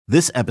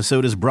This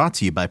episode is brought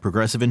to you by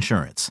Progressive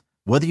Insurance.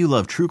 Whether you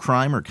love true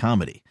crime or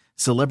comedy,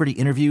 celebrity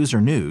interviews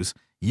or news,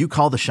 you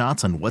call the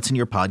shots on what's in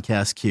your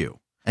podcast queue.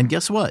 And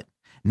guess what?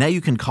 Now you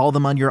can call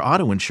them on your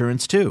auto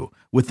insurance too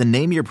with the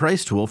Name Your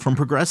Price tool from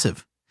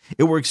Progressive.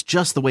 It works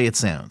just the way it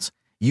sounds.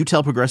 You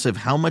tell Progressive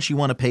how much you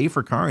want to pay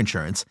for car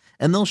insurance,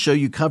 and they'll show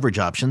you coverage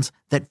options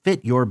that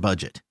fit your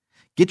budget.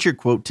 Get your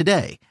quote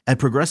today at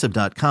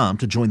Progressive.com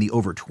to join the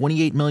over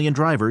 28 million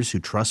drivers who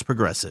trust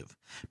Progressive.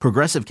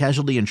 Progressive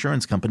Casualty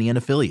Insurance Company and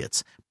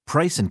Affiliates.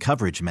 Price and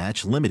coverage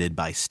match limited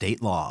by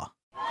state law.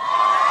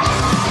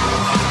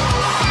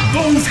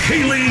 Both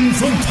hailing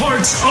from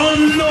parts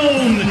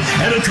unknown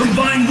at a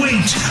combined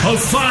weight of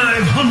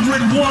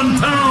 501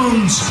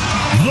 pounds.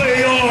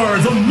 They are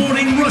the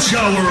Morning Rush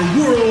Hour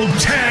World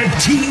Tag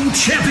Team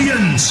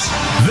Champions.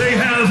 They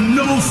have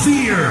no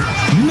fear,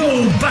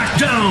 no back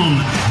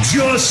down,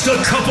 just a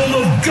couple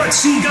of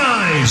gutsy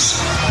guys.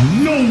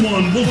 No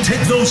one will take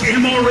those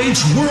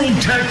MRH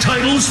World Tag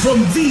titles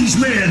from these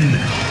men.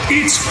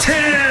 It's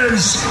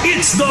Taz,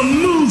 it's the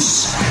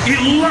Moose,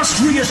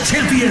 illustrious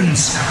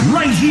champions,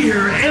 right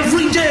here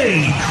every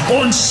day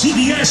on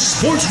CBS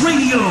Sports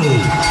Radio.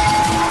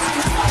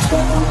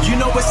 You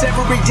know it's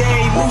every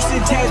day, Moose and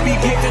Taz be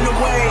paving the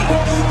way.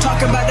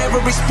 Talking about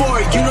every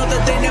sport, you know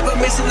that they never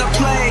missing a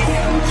play.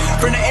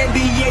 From the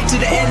NBA to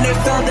the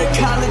NFL to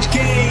college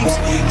games,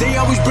 they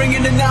always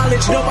bringing the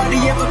knowledge, nobody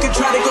ever can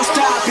try to go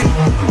stop it.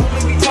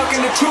 Only be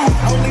talking the truth,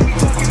 only be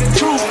talking the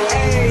truth,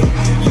 ayy.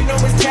 You know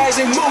it's Taz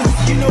and Moose,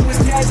 you know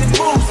it's Taz and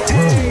Moose,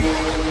 ayy.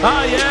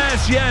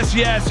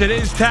 Yes. It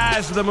is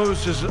Taz the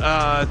Moose.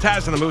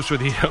 Taz and the Moose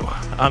with you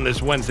on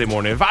this Wednesday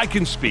morning. If I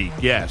can speak,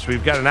 yes,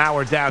 we've got an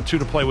hour down, 2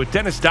 to play with.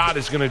 Dennis Dodd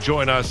is going to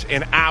join us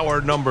in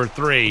hour number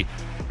 3.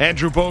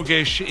 Andrew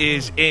Bogish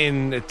is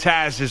in.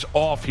 Taz is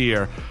off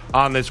here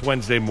on this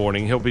Wednesday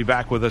morning. He'll be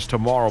back with us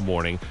tomorrow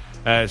morning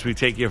as we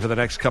take you for the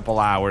next couple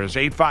hours.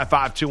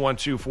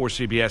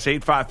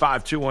 855-212-4CBS,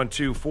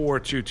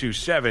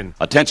 855-212-4227.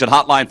 Attention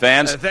hotline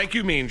fans. Thank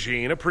you, Mean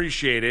Gene.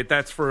 Appreciate it.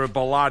 That's for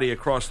Bilotti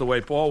across the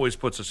way. Always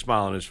puts a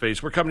smile on his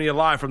face. We're coming to you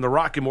live from the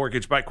Rocket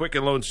Mortgage by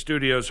Quicken Loan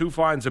Studios. Who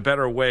finds a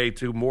better way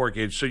to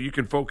mortgage so you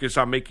can focus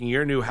on making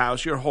your new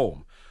house your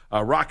home?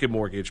 Rocket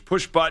Mortgage.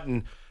 Push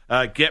button,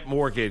 get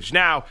mortgage.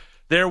 Now,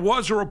 there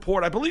was a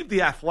report, I believe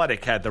The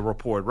Athletic had the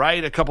report,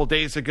 right, a couple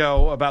days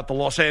ago about the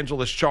Los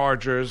Angeles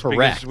Chargers.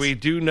 Correct. Because we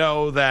do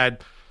know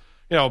that,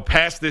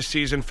 past this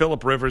season,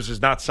 Phillip Rivers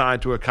is not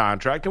signed to a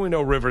contract, and we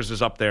know Rivers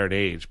is up there in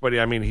age. But,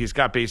 he's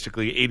got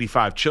basically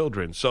 85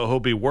 children, so he'll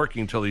be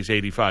working till he's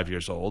 85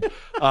 years old.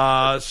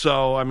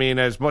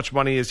 As much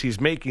money as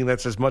he's making,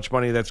 that's as much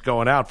money that's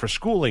going out for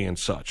schooling and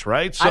such,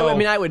 right? So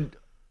I would,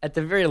 at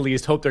the very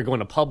least, hope they're going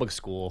to public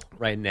school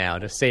right now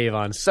to save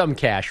on some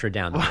cash for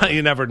down the road.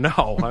 You never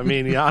know.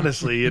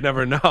 Honestly, you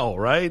never know,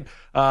 right?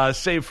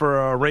 Save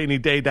for a rainy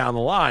day down the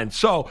line.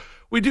 So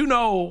we do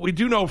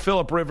know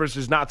Phillip Rivers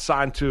is not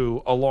signed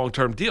to a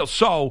long-term deal,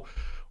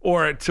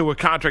 or to a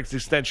contract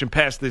extension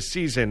past this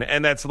season,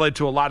 and that's led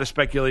to a lot of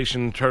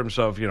speculation in terms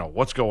of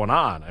what's going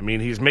on.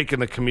 He's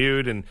making the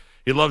commute, and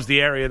he loves the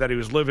area that he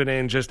was living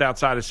in just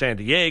outside of San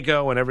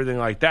Diego and everything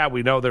like that.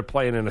 We know they're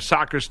playing in a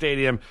soccer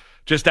stadium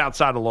just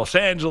outside of Los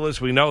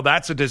Angeles. We know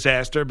that's a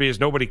disaster because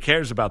nobody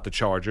cares about the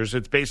Chargers.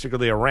 It's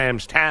basically a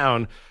Rams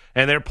town,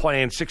 and they're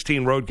playing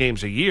 16 road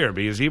games a year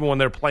because even when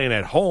they're playing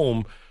at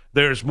home,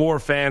 there's more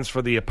fans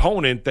for the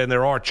opponent than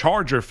there are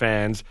Charger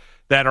fans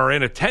that are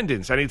in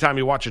attendance. Anytime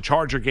you watch a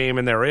Charger game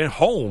and they're at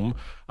home,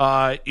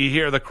 you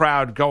hear the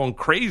crowd going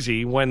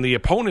crazy when the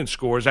opponent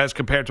scores as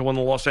compared to when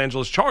the Los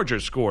Angeles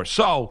Chargers score.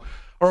 So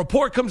a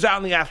report comes out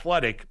in The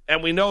Athletic,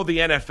 and we know the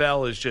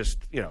NFL is just,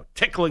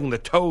 tickling the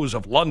toes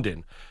of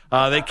London.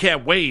 They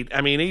can't wait.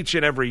 Each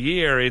and every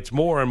year, it's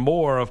more and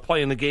more of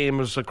playing the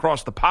games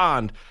across the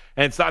pond.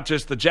 And it's not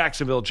just the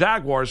Jacksonville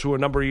Jaguars, who a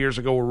number of years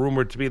ago were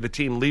rumored to be the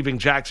team leaving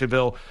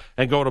Jacksonville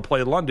and go to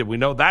play London. We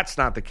know that's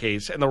not the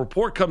case. And the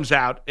report comes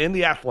out in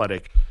The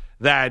Athletic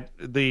that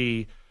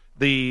the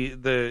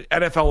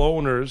NFL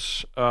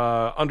owners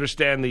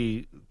understand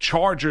the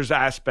Chargers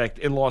aspect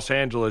in Los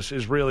Angeles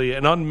is really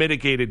an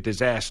unmitigated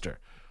disaster,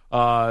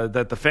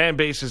 that the fan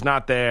base is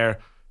not there,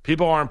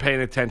 people aren't paying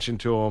attention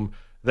to them,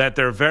 that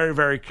they're very,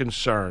 very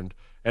concerned.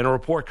 And a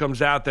report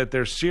comes out that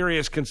there's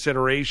serious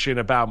consideration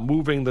about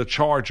moving the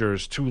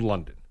Chargers to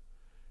London.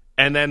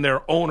 And then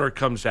their owner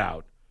comes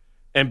out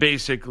and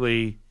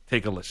basically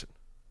take a listen.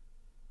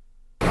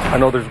 I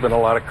know there's been a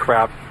lot of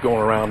crap going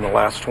around the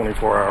last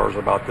 24 hours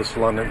about this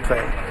London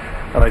thing.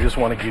 And I just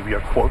want to give you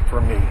a quote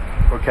from me,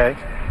 okay?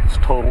 It's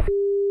total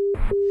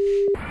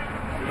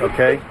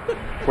okay?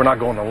 We're not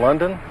going to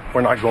London. We're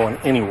not going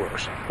anywhere.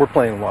 We're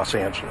playing in Los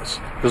Angeles.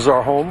 This is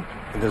our home,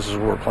 and this is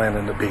where we're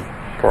planning to be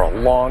for a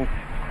long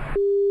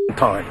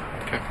time,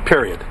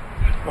 period.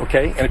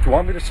 Okay? And if you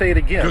want me to say it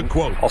again, good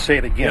quote. I'll say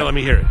it again. Yeah, let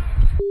me hear it.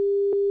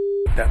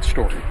 That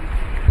story.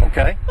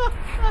 Okay?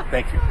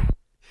 Thank you.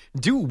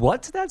 Do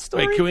what to that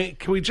story? Wait,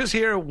 can we just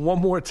hear one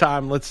more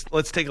time? Let's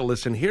take a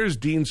listen. Here's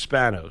Dean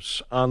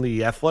Spanos on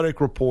the Athletic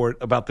report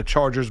about the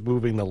Chargers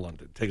moving to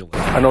London. Take a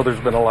listen. I know there's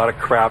been a lot of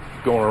crap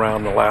going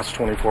around the last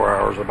 24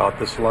 hours about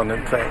this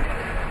London thing,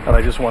 and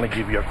I just want to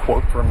give you a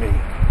quote from me,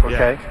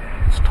 okay?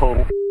 Yeah. It's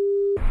total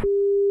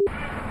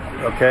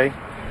okay?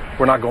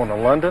 We're not going to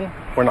London.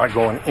 We're not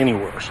going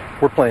anywhere.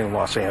 We're playing in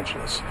Los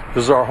Angeles.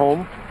 This is our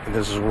home, and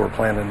this is where we're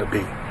planning to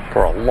be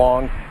for a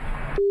long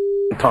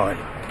time,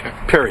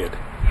 period.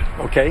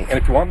 Okay? And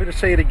if you want me to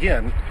say it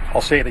again,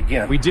 I'll say it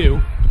again. We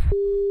do.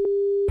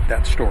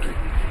 That story.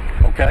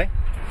 Okay?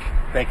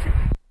 Thank you.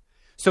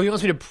 So he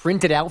wants me to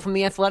print it out from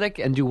the Athletic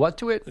and do what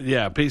to it?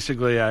 Yeah,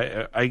 basically,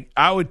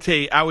 I would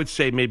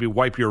say maybe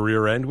wipe your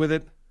rear end with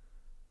it.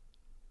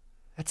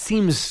 That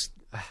seems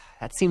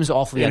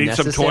awfully unnecessary. You need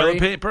some toilet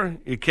paper?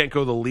 You can't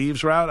go the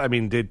leaves route? I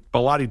mean, did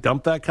Bilotti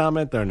dump that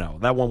comment or no?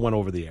 That one went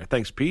over the air.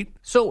 Thanks, Pete.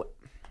 So,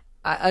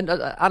 on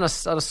a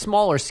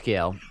smaller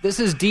scale, this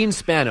is Dean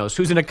Spanos,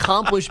 who's an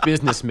accomplished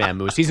businessman,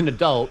 Moose. He's an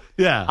adult.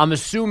 Yeah. I'm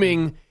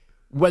assuming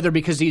whether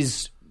because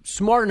he's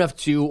smart enough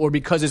to or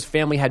because his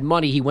family had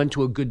money, he went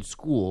to a good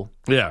school.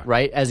 Yeah.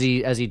 Right? As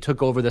he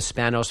took over the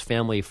Spanos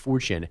family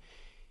fortune.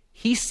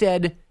 He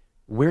said,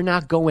 "We're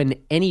not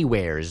going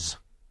anywheres."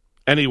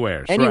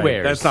 Anywheres.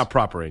 Right. That's not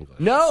proper English.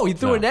 No, he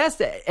threw an S.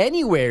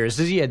 Anywheres.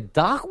 Is he a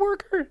dock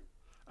worker?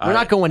 We're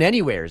not going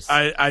anywheres.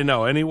 I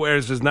know.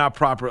 Anywheres is not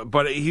proper,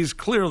 but he's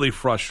clearly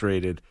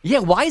frustrated. Yeah,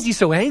 why is he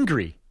so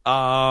angry?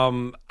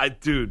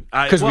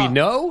 Because we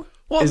know?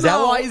 Well, is that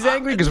why he's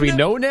angry? Because we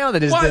know now that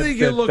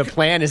the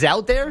plan is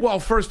out there? Well,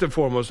 first and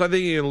foremost, I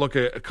think you can look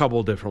at a couple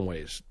of different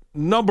ways.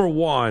 Number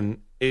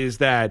one is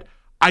that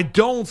I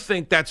don't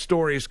think that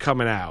story is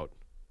coming out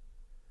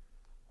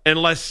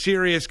unless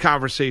serious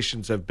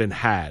conversations have been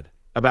had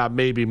about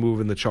maybe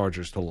moving the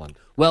Chargers to London.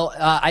 Well,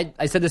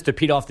 I said this to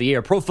Pete off the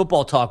air. Pro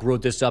Football Talk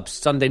wrote this up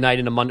Monday night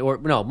and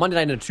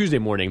a Tuesday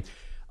morning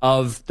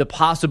of the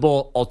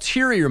possible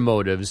ulterior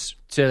motives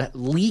to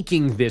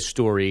leaking this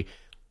story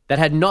that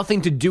had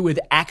nothing to do with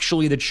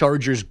actually the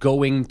Chargers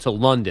going to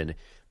London.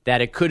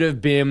 That it could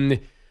have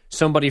been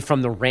somebody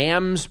from the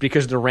Rams,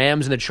 because the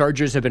Rams and the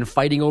Chargers have been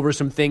fighting over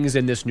some things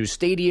in this new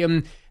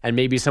stadium, and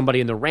maybe somebody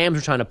in the Rams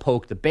are trying to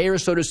poke the bear,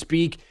 so to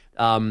speak.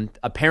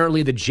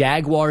 Apparently the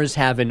Jaguars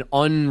have an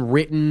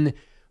unwritten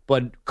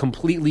but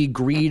completely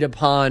agreed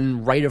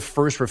upon right of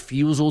first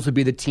refusal to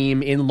be the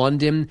team in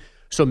London.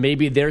 So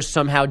maybe they're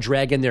somehow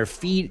dragging their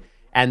feet,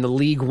 and the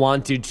league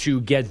wanted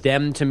to get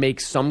them to make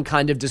some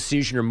kind of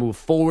decision or move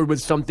forward with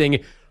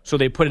something. So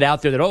they put it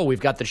out there that, we've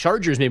got the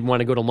Chargers maybe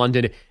want to go to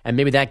London, and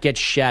maybe that gets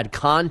Shad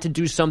Khan to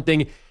do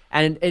something.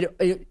 And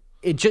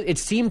it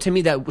seemed to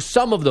me that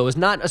some of those,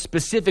 not a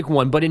specific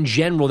one, but in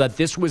general, that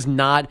this was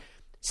not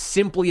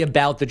simply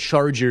about the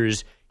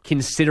Chargers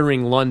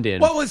considering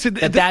London. Well, listen,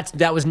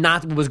 that was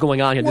not what was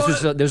going on here. Well,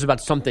 this was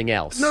about something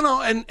else.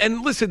 No,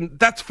 and listen,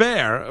 that's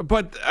fair.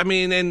 But I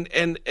mean,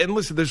 and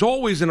listen, there's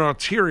always an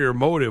ulterior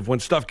motive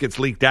when stuff gets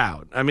leaked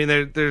out. I mean,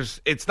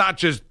 it's not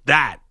just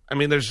that. I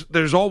mean,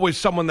 there's always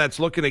someone that's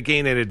looking to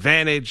gain an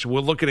advantage. We're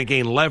looking to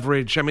gain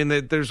leverage. I mean,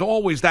 there's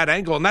always that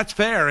angle, and that's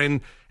fair.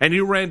 And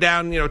you ran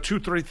down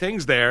 2-3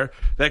 things there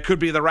that could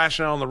be the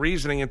rationale and the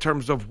reasoning in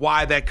terms of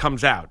why that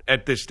comes out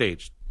at this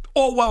stage.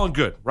 All well and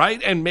good,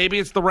 right? And maybe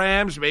it's the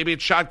Rams, maybe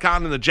it's Shad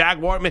Khan and the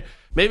Jaguar,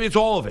 maybe it's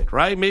all of it,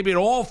 right? Maybe it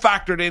all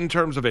factored in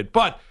terms of it.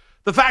 But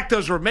the fact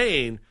does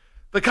remain,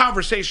 the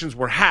conversations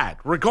were had,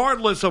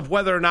 regardless of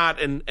whether or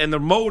not, and the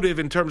motive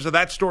in terms of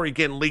that story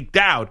getting leaked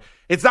out,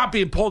 it's not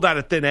being pulled out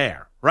of thin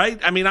air, right?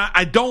 I mean,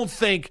 I don't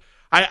think,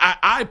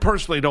 I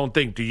personally don't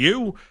think, do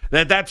you,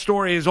 that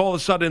story is all of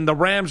a sudden the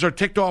Rams are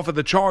ticked off of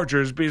the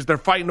Chargers because they're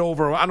fighting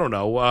over, I don't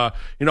know,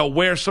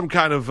 where some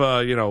kind of,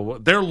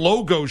 their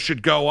logo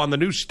should go on the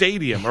new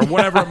stadium or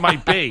whatever it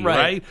might be,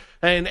 right?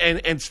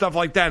 And stuff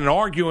like that, and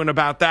arguing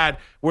about that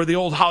where the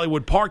old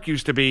Hollywood Park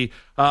used to be,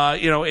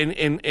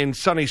 in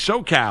sunny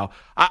SoCal.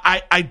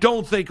 I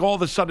don't think all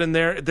of a sudden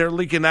they're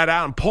leaking that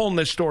out and pulling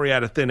this story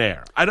out of thin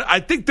air.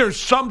 I think there's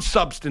some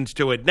substance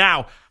to it.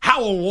 Now,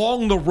 how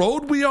along the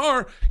road we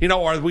are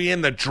we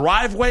in the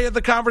driveway of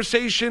the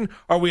conversation?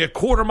 Are we a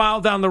quarter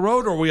mile down the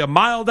road? Are we a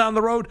mile down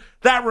the road?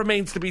 That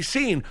remains to be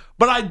seen.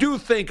 But I do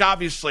think,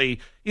 obviously,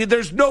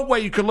 there's no way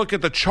you can look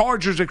at the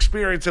Chargers'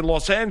 experience in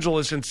Los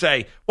Angeles and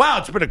say, wow,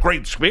 it's been a great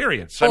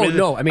experience. I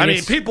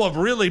mean, people have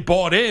really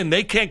bought in.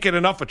 They can't get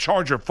enough of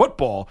Charger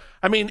football.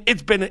 I mean,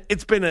 it's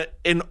been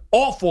an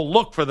awful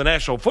look for the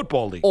National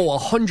Football League.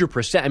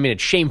 100%. I mean,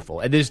 it's shameful.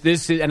 And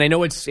and I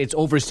know it's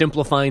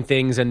oversimplifying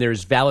things, and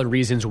there's valid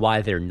reasons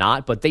why they're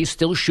not, but they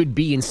still should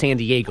be in San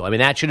Diego. I mean,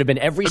 that should have been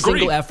every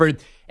single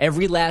effort.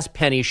 Every last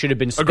penny should have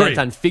been spent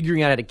on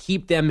figuring out how to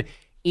keep them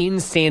in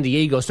San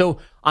Diego. So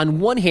on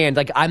one hand,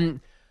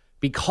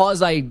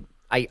 because I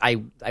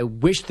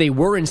wish they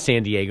were in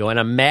San Diego, and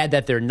I'm mad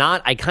that they're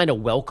not. I kind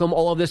of welcome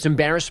all of this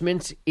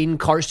embarrassment in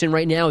Carson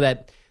right now,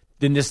 that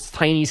in this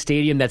tiny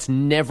stadium that's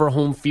never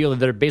home field.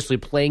 They're basically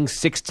playing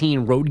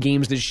 16 road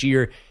games this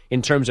year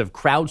in terms of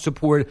crowd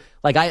support.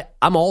 Like,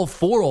 I'm all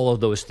for all of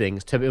those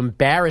things, to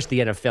embarrass the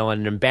NFL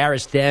and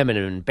embarrass them and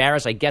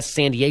embarrass, I guess,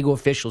 San Diego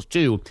officials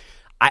too.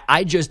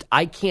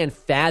 I can't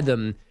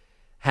fathom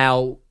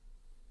how,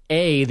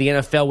 A, the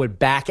NFL would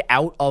back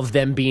out of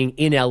them being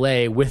in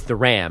LA with the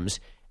Rams,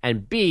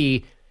 and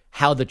B,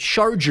 how the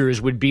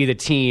Chargers would be the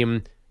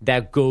team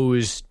that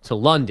goes to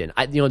London.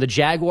 The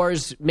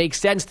Jaguars make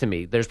sense to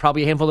me. There's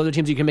probably a handful of other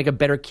teams you can make a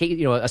better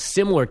case, a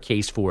similar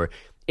case for.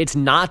 It's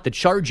not the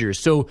Chargers.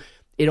 So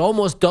it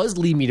almost does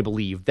lead me to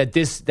believe that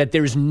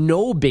there's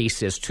no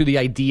basis to the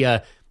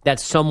idea that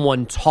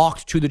someone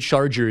talked to the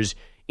Chargers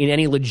in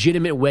any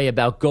legitimate way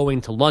about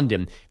going to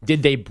London.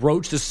 Did they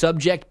broach the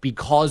subject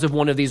because of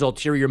one of these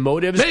ulterior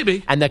motives?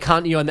 Maybe. And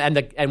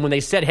and when they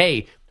said,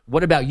 "Hey,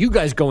 what about you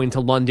guys going to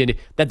London?"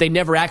 that they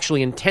never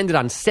actually intended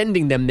on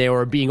sending them there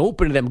or being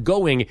open to them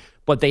going,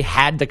 but they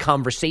had the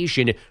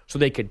conversation so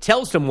they could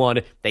tell someone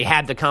they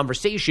had the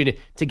conversation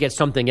to get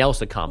something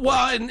else accomplished.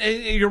 Well, and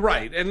you're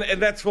right, and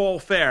that's all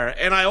fair.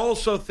 And I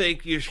also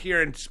think you're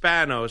hearing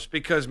Spanos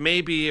because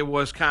maybe it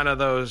was kind of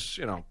those,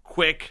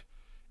 quick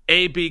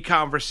A-B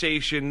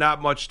conversation,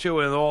 not much to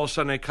it, and all of a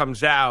sudden it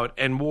comes out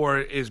and more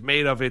is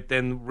made of it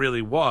than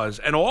really was.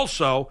 And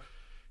also,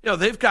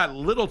 they've got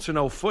little to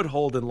no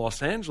foothold in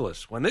Los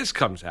Angeles when this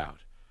comes out.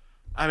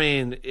 I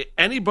mean,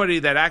 anybody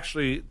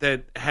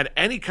that had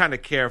any kind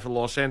of care for the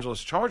Los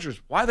Angeles Chargers,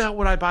 why the hell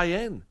would I buy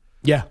in?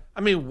 Yeah.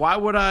 I mean, why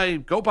would I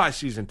go buy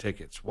season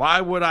tickets?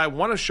 Why would I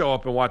want to show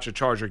up and watch a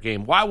Charger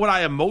game? Why would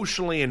I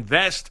emotionally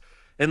invest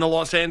in the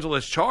Los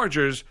Angeles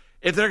Chargers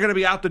if they're going to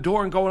be out the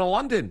door and going to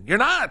London? You're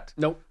not.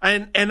 Nope.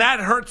 And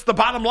that hurts the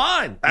bottom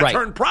line. That's right.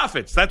 Hurting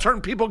profits. That's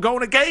hurting people going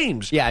to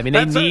games. Yeah, I mean,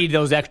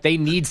 they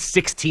need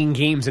 16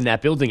 games in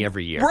that building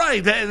every year.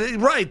 Right.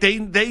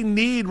 They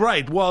need,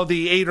 well,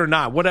 the 8 or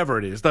not, whatever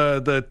it is.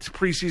 The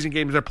preseason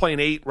games, they're playing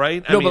 8,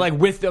 right?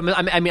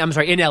 I'm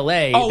sorry, in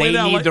L.A.,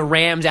 need the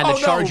Rams and the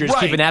Chargers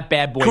keeping that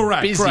bad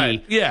boy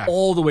busy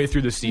all the way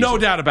through the season. No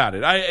doubt about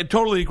it. I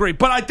totally agree.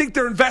 But I think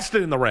they're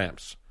invested in the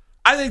Rams.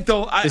 I think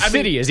they'll.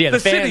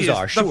 The fans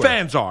are. Sure. The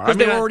fans are. Because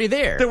they were already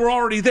there. They were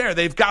already there.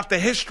 They've got the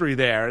history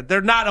there.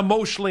 They're not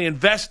emotionally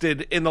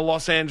invested in the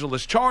Los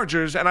Angeles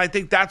Chargers, and I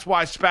think that's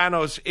why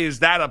Spanos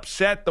is that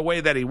upset the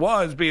way that he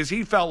was, because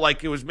he felt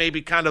like it was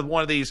maybe kind of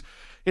one of these,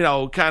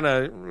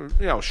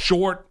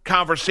 short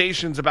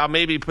conversations about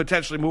maybe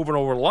potentially moving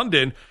over to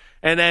London.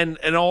 And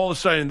then all of a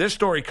sudden this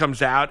story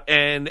comes out,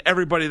 and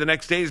everybody the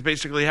next day is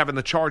basically having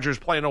the Chargers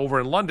playing over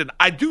in London.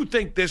 I do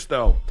think this,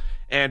 though,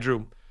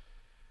 Andrew,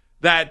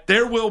 that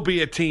there will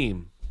be a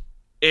team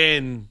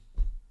in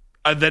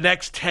the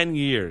next 10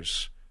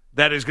 years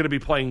that is going to be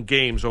playing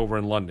games over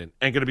in London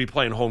and going to be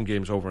playing home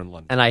games over in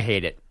London. And I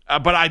hate it.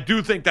 But I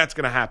do think that's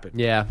going to happen.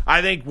 Yeah.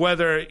 I think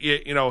whether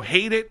you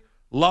hate it,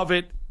 love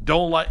it,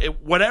 don't like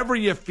it, whatever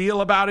you feel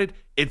about it,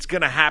 it's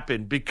going to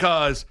happen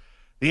because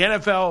the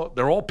NFL,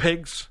 they're all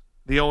pigs.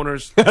 The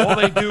owners, all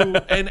they do,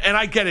 and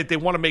I get it, they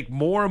want to make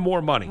more and more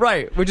money.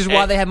 Right, which is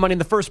why they have money in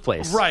the first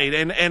place. Right,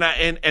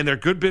 and they're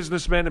good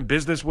businessmen and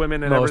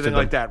businesswomen and everything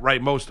like that.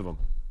 Right, most of them.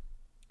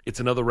 It's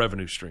another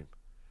revenue stream.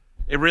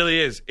 It really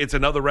is. It's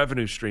another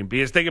revenue stream.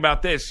 Because think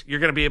about this. You're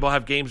going to be able to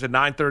have games at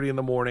 9:30 in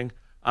the morning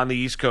on the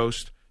East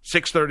Coast,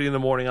 6:30 in the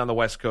morning on the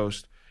West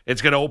Coast.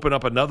 It's going to open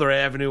up another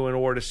avenue in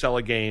order to sell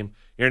a game.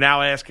 You're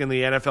now asking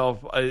the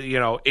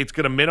NFL, it's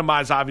going to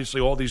minimize, obviously,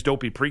 all these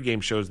dopey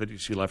pregame shows that you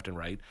see left and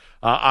right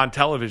on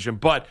television.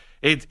 But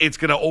it's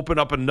going to open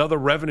up another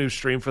revenue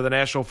stream for the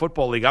National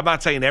Football League. I'm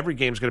not saying every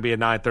game is going to be at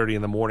 9:30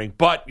 in the morning,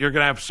 but you're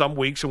going to have some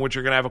weeks in which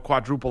you're going to have a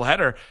quadruple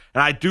header.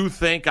 And I do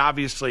think,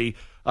 obviously,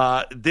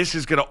 this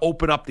is going to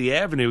open up the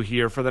avenue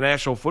here for the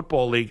National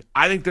Football League.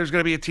 I think there's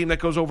going to be a team that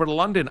goes over to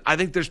London. I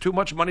think there's too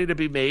much money to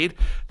be made.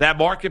 That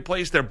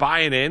marketplace, they're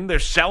buying in. They're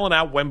selling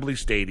out Wembley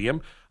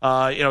Stadium.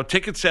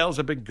 Ticket sales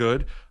have been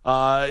good.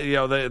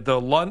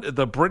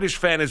 The British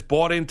fan is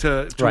bought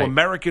into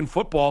American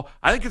football.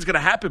 I think it's going to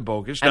happen,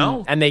 Bogus.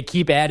 No, and they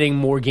keep adding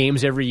more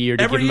games every year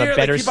to give them a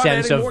better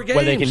sense of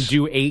whether they can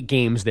do 8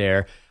 games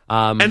there.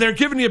 And they're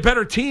giving you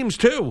better teams,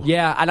 too.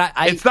 Yeah, and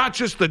it's not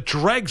just the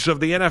dregs of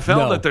the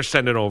NFL that they're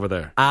sending over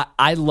there.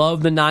 I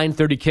love the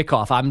 9:30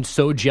 kickoff. I'm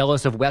so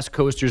jealous of West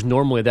Coasters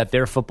normally that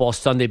their football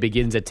Sunday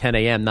begins at 10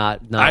 a.m.,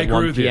 not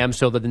 1 p.m.,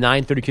 so that the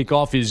 9:30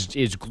 kickoff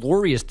is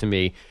glorious to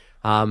me.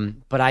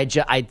 But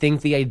I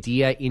think the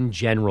idea in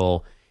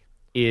general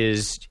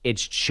is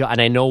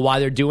and I know why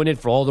they're doing it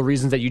for all the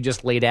reasons that you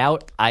just laid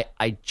out.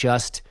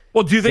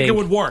 Well, do you think it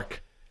would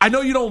work? I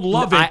know you don't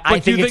love it,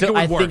 but do you think it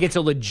would work? I think it's a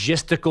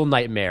logistical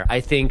nightmare. I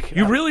think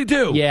you really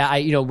do. Yeah,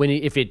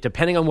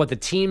 depending on what the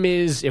team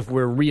is, if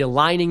we're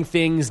realigning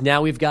things,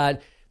 now we've got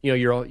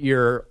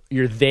you're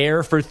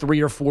there for 3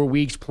 or 4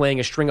 weeks playing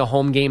a string of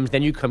home games,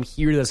 then you come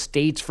here to the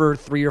States for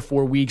 3 or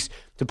 4 weeks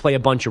to play a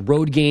bunch of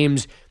road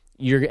games.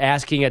 You're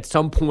asking at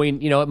some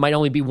point, it might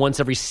only be once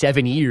every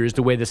 7 years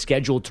the way the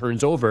schedule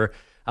turns over.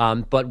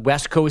 But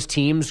West Coast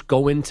teams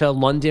go into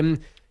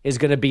London is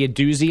going to be a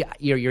doozy.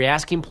 You're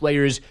asking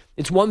players.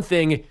 It's one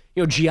thing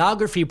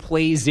geography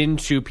plays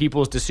into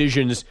people's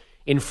decisions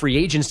in free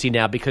agency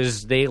now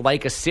because they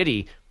like a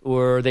city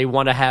or they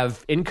want to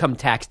have income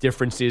tax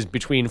differences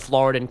between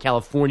Florida and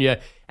California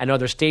and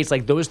other states.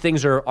 Like those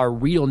things are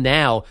real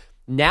now.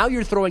 Now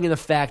you're throwing in the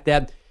fact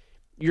that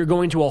you're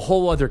going to a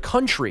whole other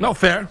country. No,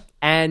 fair.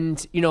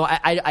 And,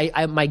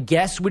 I my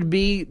guess would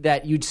be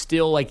that you'd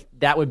still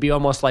that would be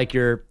almost like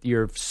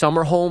your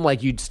summer home.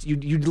 Like you'd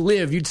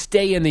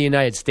stay in the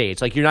United States.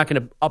 Like you're not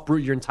going to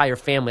uproot your entire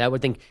family, I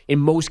would think, in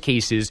most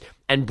cases,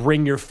 and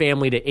bring your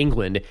family to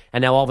England.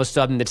 And now all of a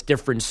sudden it's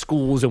different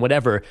schools and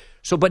whatever.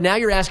 So, but now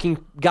you're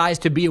asking guys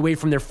to be away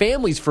from their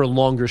families for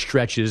longer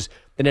stretches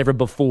than ever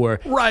before.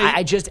 Right.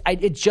 I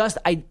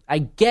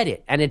get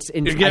it. And it's,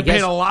 you're getting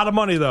paid a lot of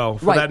money though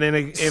for right.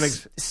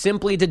 that.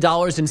 Simply to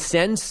dollars and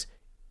cents.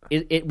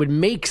 It would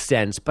make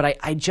sense, but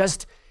I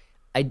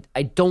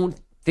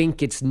don't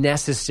think it's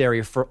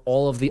necessary for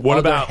all of the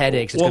other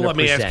headaches. Well, let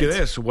me ask you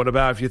this: what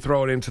about if you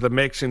throw it into the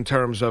mix in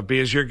terms of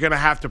because you're going to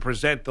have to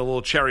present the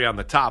little cherry on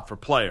the top for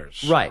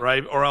players,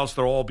 right? Or else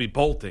they'll all be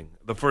bolting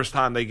the first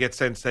time they get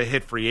sent to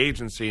hit free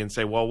agency and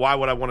say, "Well, why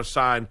would I want to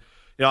sign?"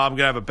 I'm going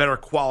to have a better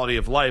quality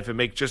of life and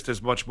make just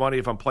as much money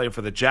if I'm playing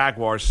for the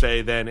Jaguars,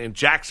 say, than in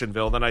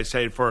Jacksonville than I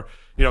say for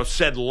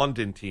said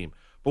London team.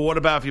 But what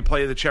about if you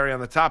play the cherry on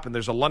the top and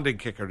there's a London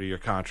kicker to your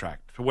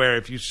contract, where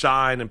if you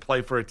sign and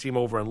play for a team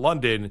over in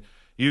London,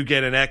 you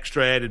get an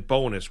extra added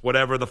bonus,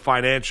 whatever the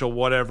financial,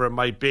 whatever it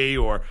might be,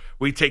 or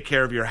we take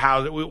care of your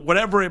house,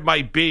 whatever it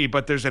might be,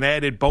 but there's an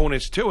added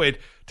bonus to it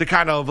to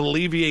kind of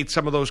alleviate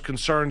some of those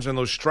concerns and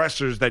those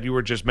stressors that you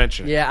were just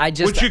mentioning. Yeah,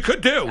 which you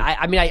could do.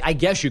 I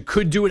guess you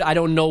could do it. I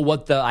don't know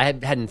I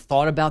hadn't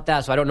thought about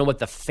that, so I don't know what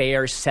the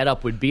fair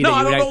setup would be. No,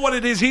 I don't know what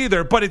it is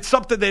either, but it's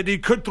something that you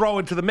could throw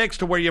into the mix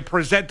to where you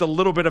present a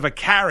little bit of a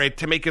carrot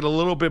to make it a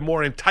little bit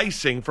more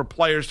enticing for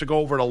players to go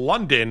over to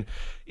London,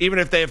 even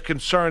if they have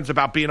concerns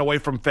about being away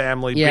from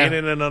family, being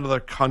in another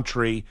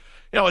country.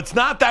 It's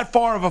not that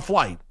far of a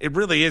flight. It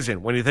really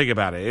isn't when you think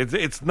about it.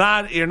 It's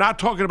not. You're not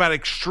talking about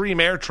extreme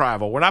air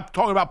travel. We're not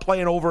talking about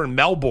playing over in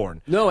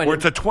Melbourne, where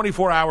it's a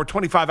 24-hour,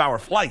 25-hour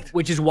flight.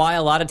 Which is why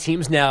a lot of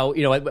teams now,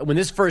 when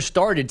this first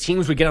started,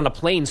 teams would get on a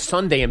plane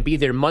Sunday and be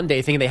there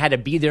Monday, thinking they had to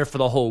be there for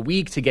the whole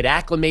week to get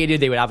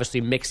acclimated. They would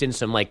obviously mix in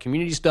some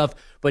community stuff.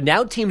 But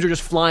now teams are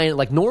just flying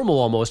like normal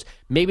almost.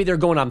 Maybe they're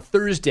going on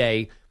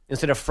Thursday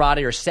instead of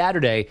Friday or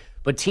Saturday.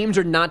 But teams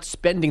are not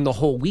spending the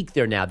whole week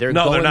there now. They're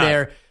going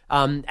there.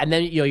 And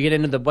then you get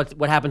into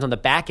what happens on the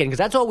back end, because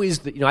that's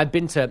always I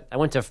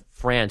went to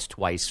France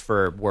twice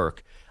for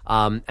work,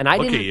 and I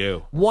Look didn't at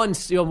you.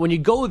 once. When you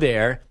go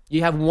there,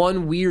 you have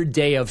one weird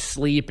day of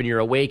sleep and you're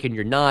awake and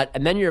you're not,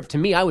 and then to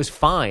me, I was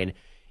fine.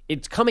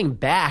 It's coming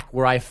back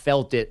where I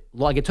felt it.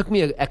 Like it took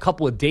me a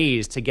couple of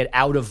days to get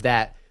out of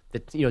that.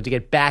 To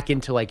get back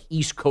into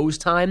East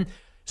Coast time,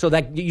 so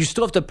that you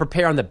still have to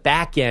prepare on the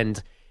back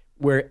end,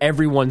 where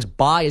everyone's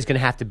bye is going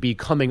to have to be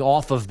coming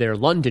off of their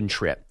London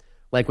trip.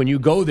 Like when you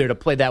go there to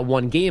play that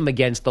one game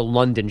against the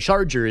London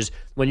Chargers,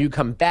 when you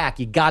come back,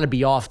 you got to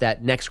be off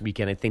that next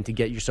weekend, I think, to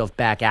get yourself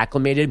back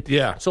acclimated.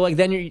 Yeah. So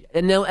then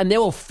they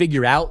will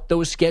figure out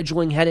those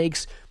scheduling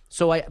headaches.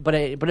 But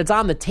it's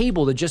on the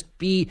table to just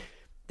be.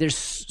 There's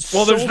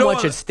so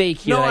much at stake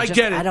here. No, I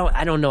get it.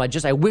 I don't know.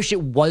 I wish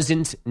it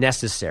wasn't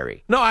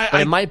necessary. But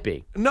it might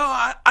be. No,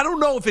 I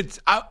don't know if it's.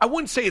 I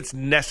wouldn't say it's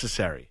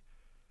necessary.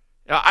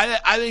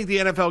 I think the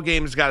NFL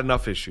game has got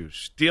enough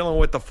issues. Dealing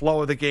with the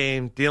flow of the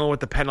game, dealing with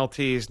the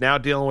penalties, now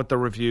dealing with the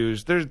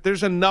reviews.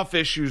 There's enough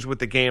issues with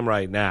the game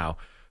right now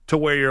to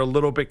where you're a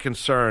little bit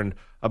concerned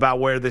about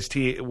where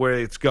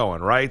it's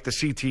going, right? The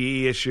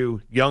CTE issue,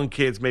 young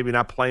kids maybe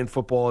not playing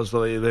football as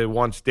they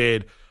once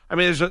did. I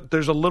mean,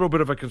 there's a little bit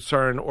of a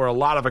concern, or a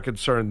lot of a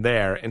concern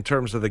there in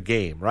terms of the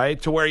game,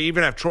 right? To where you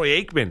even have Troy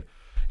Aikman,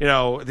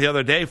 the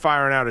other day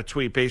firing out a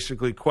tweet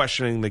basically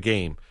questioning the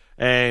game.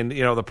 And,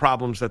 the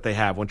problems that they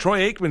have. When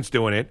Troy Aikman's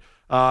doing it,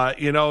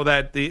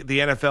 that the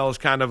NFL is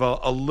kind of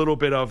a little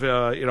bit of,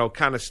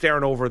 kind of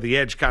staring over the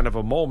edge kind of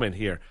a moment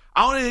here.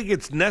 I don't think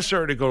it's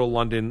necessary to go to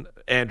London,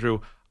 Andrew.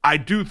 I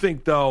do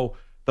think, though,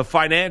 the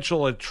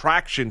financial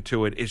attraction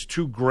to it is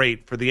too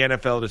great for the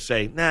NFL to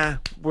say, nah,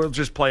 we'll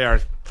just play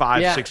our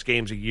 5-6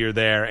 games a year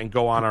there and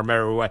go on our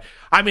merry way.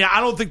 I mean, I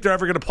don't think they're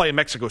ever going to play in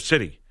Mexico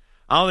City.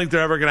 I don't think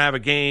they're ever going to have a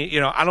game.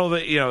 I don't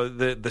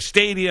think, the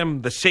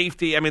stadium, the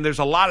safety. I mean, there's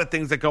a lot of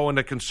things that go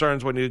into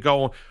concerns when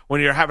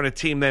you're having a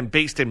team then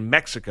based in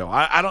Mexico.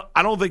 I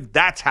don't think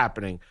that's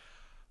happening.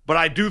 But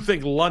I do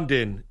think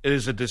London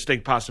is a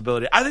distinct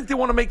possibility. I think they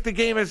want to make the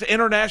game as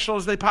international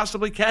as they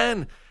possibly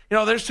can.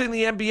 They're seeing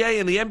the NBA,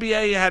 and the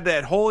NBA had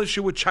that whole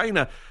issue with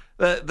China.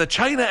 The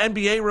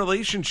China-NBA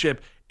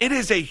relationship, it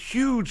is a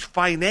huge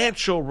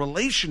financial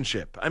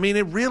relationship. I mean,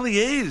 it really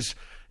is.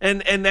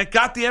 And that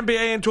got the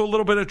NBA into a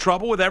little bit of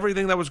trouble with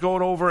everything that was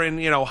going over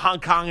in, Hong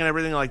Kong and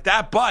everything like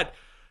that. But,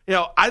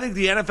 I think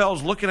the NFL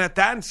is looking at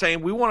that and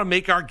saying, we want to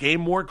make our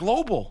game more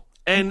global.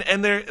 And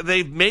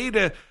they've made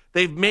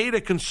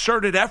a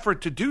concerted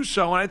effort to do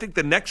so. And I think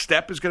the next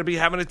step is going to be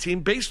having a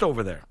team based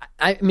over there.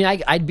 I mean,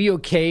 I'd be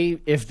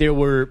okay if there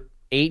were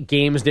 8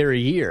 games there a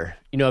year.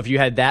 If you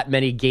had that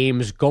many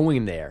games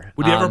going there.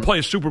 Would you ever play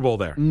a Super Bowl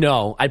there?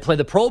 No. I'd play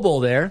the Pro Bowl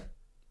there.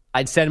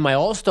 I'd send my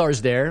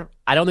All-Stars there.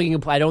 I don't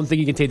think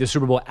you can take the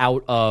Super Bowl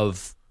out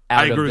of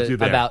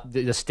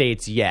the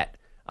States yet.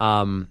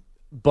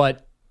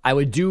 But I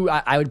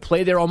would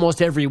play there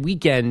almost every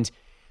weekend.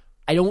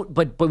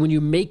 But when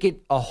you make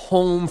it a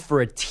home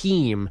for a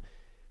team,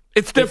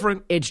 it's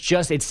different.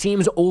 It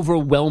seems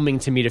overwhelming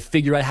to me to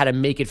figure out how to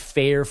make it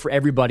fair for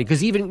everybody.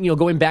 Because even,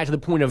 going back to the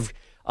point of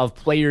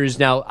players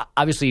now,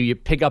 obviously you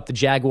pick up the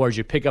Jaguars,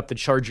 you pick up the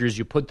Chargers,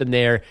 you put them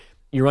there,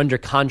 you're under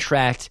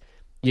contract,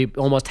 you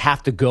almost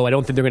have to go. I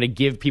don't think they're going to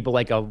give people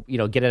like a,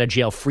 get out of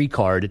jail free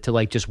card to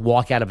like just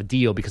walk out of a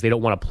deal because they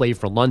don't want to play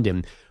for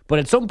London. But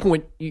at some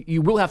point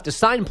you will have to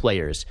sign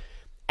players.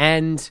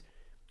 And,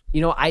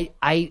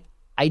 I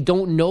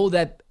don't know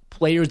that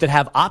players that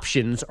have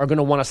options are going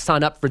to want to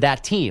sign up for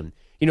that team.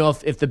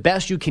 If the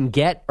best you can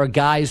get are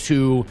guys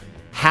who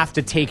have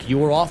to take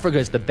your offer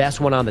because it's the best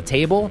one on the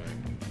table,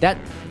 that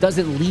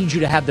doesn't lead you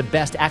to have the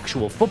best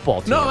actual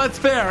football team. No, that's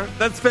fair.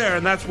 That's fair,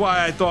 and that's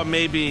why I thought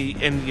maybe,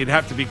 and you'd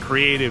have to be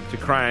creative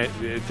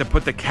to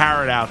put the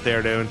carrot out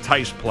there to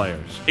entice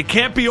players. It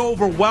can't be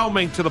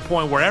overwhelming to the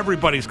point where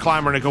everybody's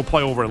clamoring to go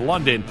play over in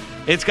London.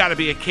 It's got to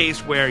be a case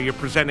where you're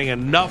presenting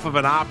enough of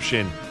an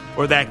option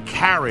or that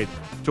carrot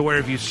to where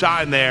if you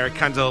sign there, it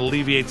kind of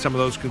alleviates some of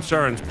those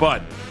concerns.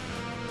 But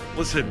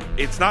listen,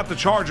 it's not the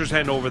Chargers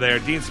heading over there.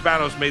 Dean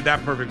Spanos made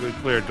that perfectly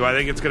clear. Do I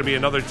think it's going to be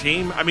another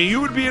team? I mean, you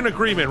would be in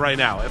agreement right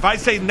now. If I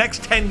say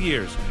next 10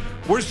 years,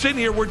 we're sitting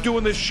here, we're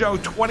doing this show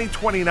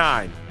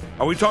 2029.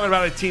 Are we talking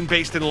about a team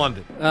based in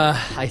London?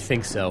 I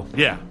think so.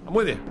 Yeah, I'm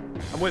with you.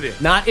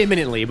 Not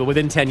imminently, but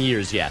within 10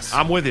 years, yes.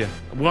 I'm with you.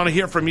 We want to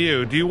hear from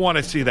you. Do you want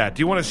to see that? Do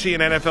you want to see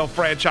an NFL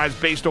franchise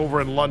based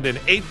over in London?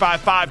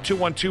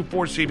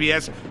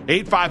 855-212-4CBS,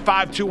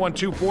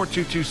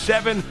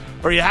 855-212-4227.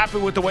 Or are you happy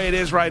with the way it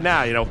is right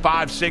now?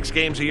 5-6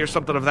 games a year,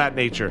 something of that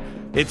nature.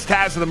 It's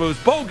Taz and the Moose.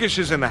 Bogusch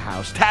is in the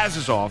house. Taz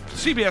is off.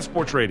 CBS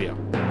Sports Radio.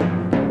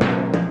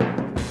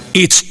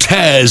 It's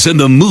Taz and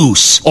the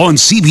Moose on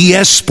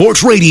CBS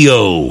Sports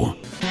Radio.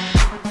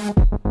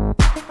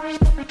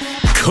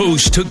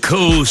 Coast to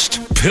coast,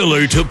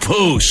 pillar to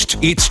post.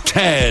 It's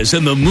Taz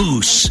and the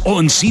Moose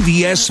on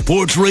CBS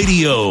Sports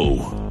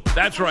Radio.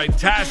 That's right.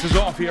 Taz is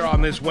off here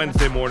on this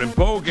Wednesday morning.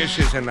 Bogusch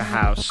is in the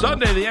house.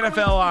 Sunday, the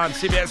NFL on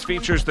CBS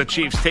features the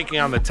Chiefs taking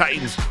on the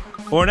Titans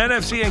for an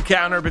NFC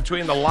encounter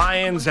between the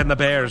Lions and the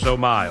Bears. Oh,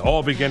 my.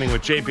 All beginning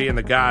with JP and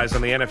the guys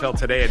on the NFL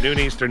Today at noon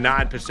Eastern,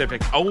 9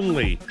 Pacific,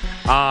 only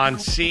on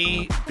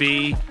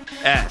CBS.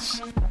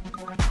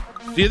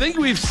 Do you think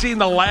we've seen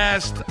the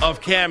last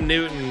of Cam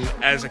Newton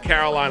as a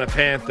Carolina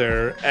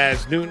Panther,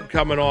 as Newton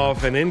coming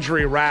off an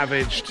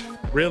injury-ravaged,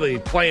 really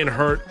playing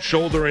hurt,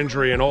 shoulder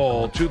injury and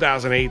all,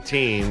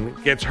 2018,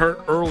 gets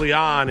hurt early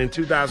on in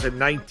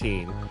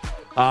 2019.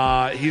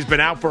 He's been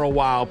out for a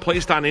while,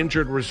 placed on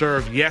injured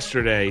reserve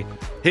yesterday.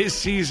 His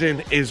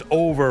season is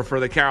over for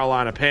the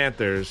Carolina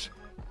Panthers.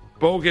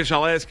 Bogusch,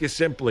 I'll ask you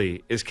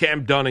simply, is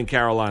Cam done in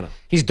Carolina?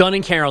 He's done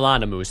in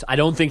Carolina, Moose. I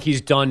don't think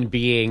he's done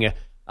being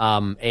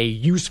a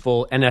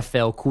useful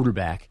NFL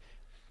quarterback.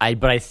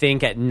 But I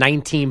think at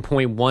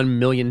 $19.1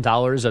 million of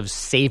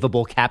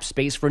savable cap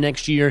space for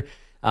next year,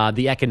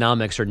 the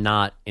economics are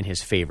not in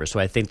his favor.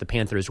 So I think the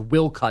Panthers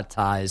will cut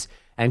ties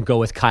and go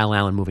with Kyle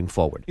Allen moving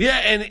forward. Yeah,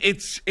 and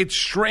it's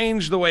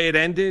strange the way it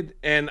ended,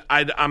 and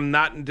I'm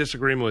not in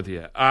disagreement with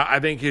you. I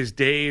think his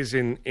days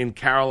in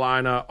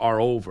Carolina are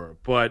over.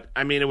 But,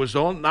 I mean, it was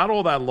not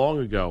all that long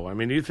ago. I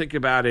mean, you think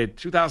about it,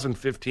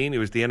 2015, he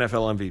was the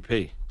NFL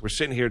MVP. We're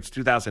sitting here, it's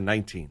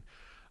 2019.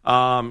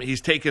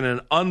 He's taken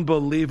an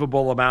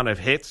unbelievable amount of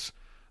hits.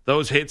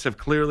 Those hits have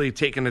clearly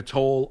taken a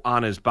toll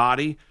on his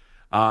body.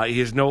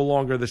 He is no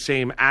longer the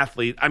same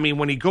athlete. I mean,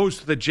 when he goes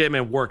to the gym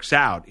and works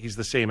out, he's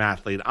the same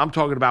athlete. I'm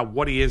talking about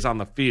what he is on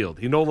the field.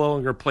 He no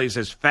longer plays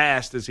as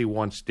fast as he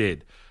once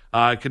did.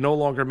 Can no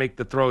longer make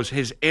the throws.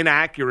 His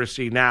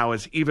inaccuracy now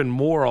is even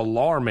more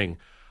alarming.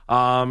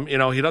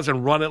 He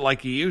doesn't run it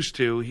like he used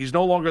to. He's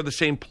no longer the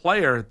same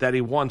player that he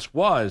once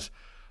was.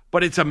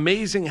 But it's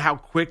amazing how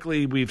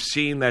quickly we've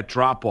seen that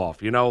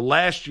drop-off.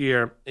 Last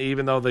year,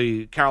 even though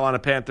the Carolina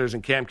Panthers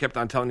and Cam kept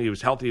on telling you he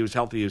was healthy,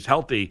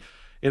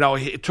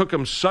 it took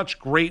him such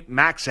great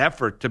max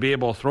effort to be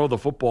able to throw the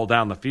football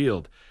down the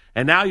field.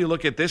 And now you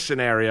look at this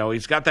scenario,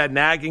 he's got that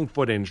nagging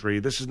foot injury.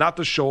 This is not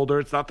the shoulder.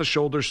 It's not the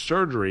shoulder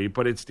surgery,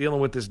 but it's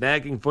dealing with this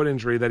nagging foot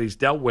injury that he's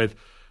dealt with,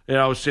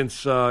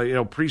 since,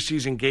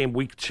 preseason game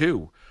week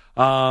 2.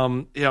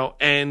 Re-aggravated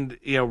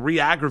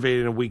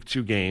in a week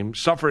 2 game,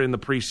 suffered in the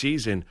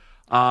preseason,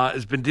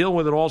 has been dealing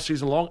with it all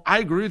season long. I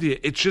agree with you.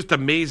 It's just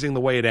amazing the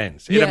way it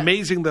ends. Yeah.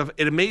 Amazing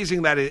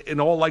that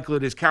in all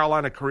likelihood his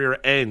Carolina career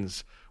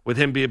ends with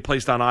him being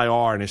placed on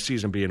IR and his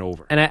season being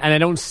over. And I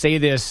don't say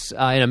this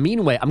in a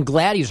mean way. I'm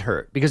glad he's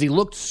hurt because he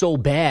looked so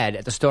bad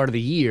at the start of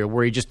the year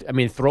where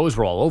throws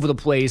were all over the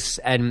place.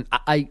 And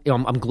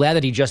I'm glad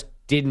that he just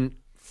didn't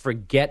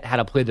forget how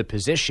to play the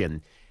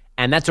position.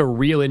 And that's a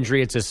real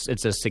injury. It's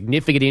a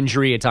significant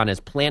injury. It's on his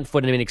plant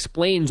foot. And it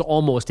explains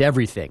almost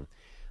everything.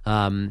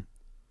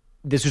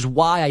 this is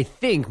why I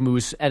think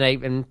Moose,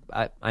 and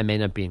I may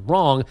not be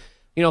wrong.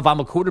 If I'm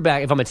a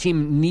quarterback, if I'm a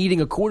team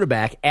needing a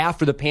quarterback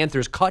after the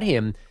Panthers cut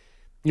him,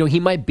 he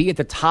might be at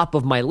the top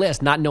of my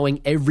list, not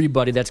knowing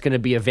everybody that's going to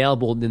be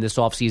available in this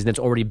offseason that's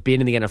already been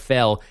in the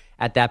NFL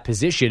at that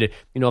position.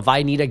 If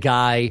I need a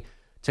guy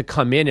to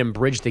come in and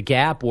bridge the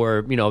gap,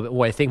 or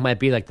who I think might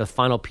be like the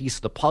final piece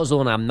of the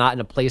puzzle, and I'm not in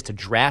a place to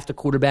draft a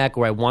quarterback,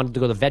 or I wanted to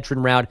go the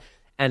veteran route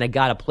and I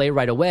got to play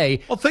right away.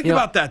 Well, think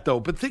about that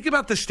though. But think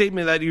about the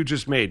statement that you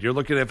just made. You're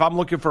looking, if I'm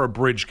looking for a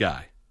bridge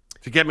guy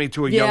to get me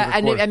to a younger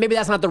quarterback. And maybe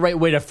that's not the right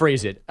way to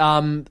phrase it.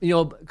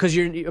 Because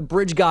a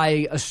bridge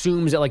guy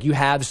assumes that like you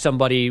have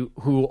somebody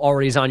who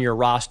already is on your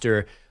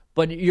roster,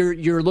 but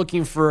you're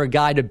looking for a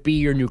guy to be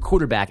your new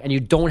quarterback, and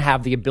you don't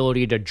have the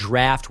ability to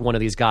draft one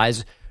of these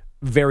guys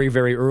very,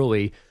 very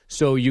early.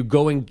 So you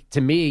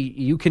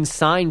can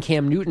sign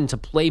Cam Newton to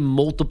play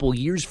multiple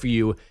years for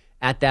you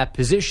at that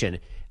position.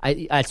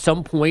 At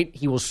some point,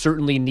 he will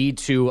certainly need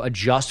to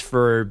adjust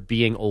for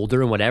being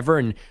older and whatever,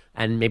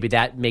 and maybe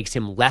that makes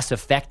him less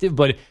effective.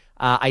 But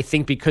I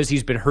think because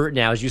he's been hurt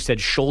now, as you said,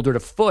 shoulder to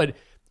foot,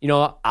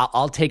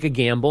 I'll take a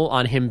gamble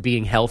on him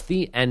being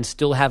healthy and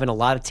still having a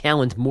lot of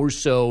talent, more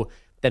so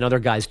than other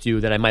guys do,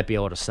 that I might be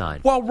able to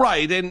sign. Well,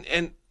 right,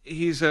 and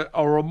he's a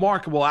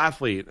remarkable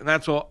athlete, and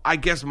that's all. I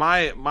guess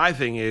my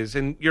thing is,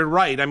 and you're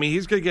right. I mean,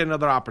 he's going to get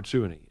another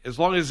opportunity as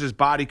long as his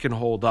body can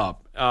hold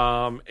up.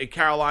 If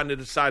Carolina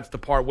decides to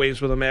part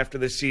ways with him after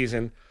this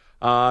season,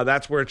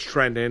 that's where it's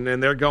trending,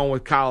 and they're going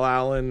with Kyle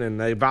Allen, and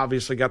they've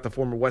obviously got the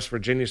former West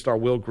Virginia star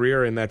Will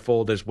Grier in that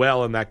fold as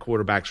well in that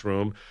quarterback's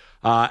room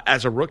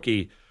as a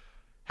rookie.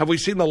 Have we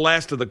seen the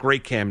last of the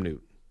great Cam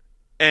Newton?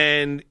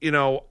 And,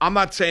 I'm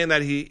not saying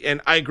that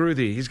and I agree with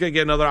you, he's going to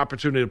get another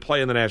opportunity to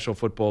play in the National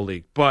Football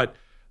League. But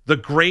the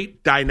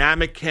great,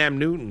 dynamic Cam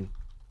Newton,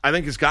 I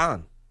think, is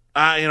gone.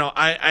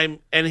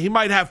 And he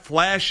might have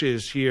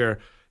flashes here,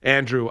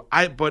 Andrew.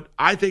 But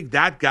I think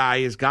that guy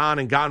is gone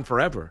and gone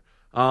forever.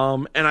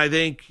 And I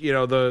think,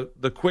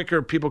 the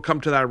quicker people come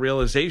to that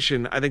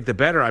realization, I think the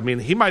better. I mean,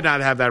 he might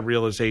not have that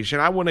realization.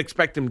 I wouldn't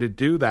expect him to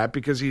do that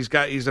because he's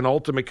an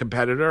ultimate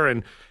competitor,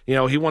 and,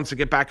 he wants to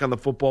get back on the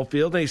football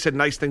field. And he said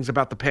nice things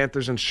about the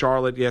Panthers in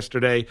Charlotte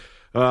yesterday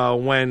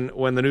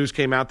when the news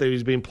came out that he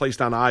was being placed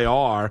on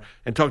IR,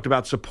 and talked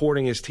about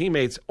supporting his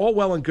teammates. All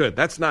well and good.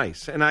 That's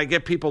nice. And I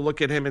get people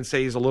look at him and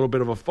say he's a little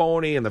bit of a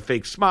phony and the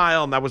fake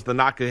smile, and that was the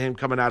knock at him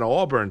coming out of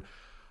Auburn.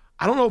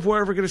 I don't know if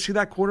we're ever going to see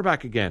that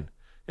quarterback again.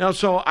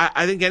 So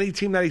I think any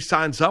team that he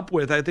signs up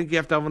with, I think you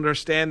have to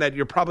understand that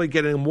you're probably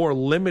getting a more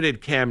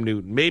limited Cam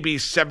Newton, maybe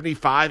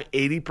 75,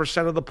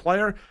 80% of the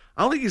player.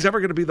 I don't think he's ever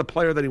going to be the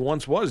player that he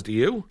once was. Do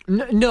you?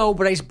 No,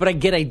 but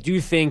again, I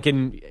do think,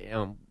 and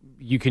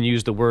you can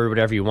use the word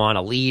whatever you want,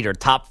 elite or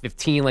top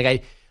 15.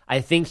 Like I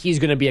think he's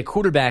going to be a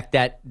quarterback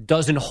that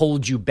doesn't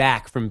hold you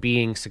back from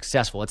being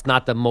successful. It's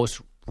not the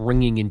most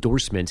ringing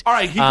endorsement. All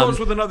right, he goes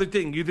with another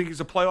thing. You think he's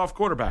a playoff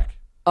quarterback?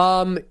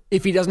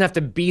 If he doesn't have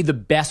to be the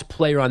best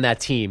player on that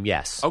team,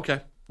 yes.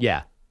 Okay.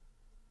 Yeah.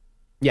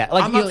 Like,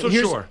 I'm not so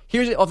sure.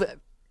 Here's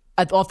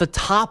off the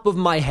top of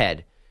my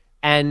head,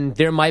 and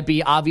there might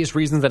be obvious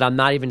reasons that I'm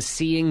not even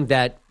seeing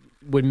that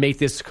would make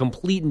this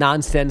complete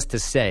nonsense to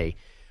say.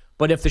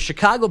 But if the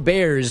Chicago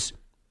Bears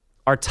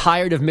are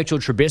tired of Mitchell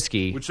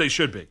Trubisky, which they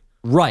should be,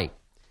 right,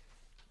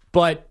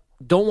 but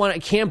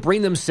can't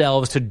bring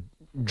themselves to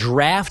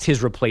draft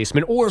his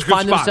replacement or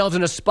find themselves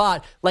in a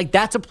spot like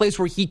that's a place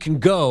where he can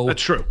go.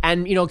 That's true.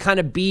 And,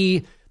 kind of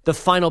be the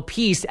final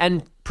piece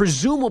and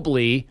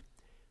presumably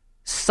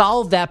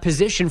solve that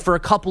position for a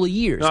couple of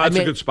years. No, that's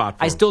a good spot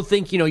for him. I still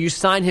think, you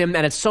sign him,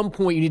 and at some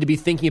point you need to be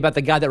thinking about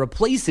the guy that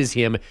replaces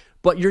him,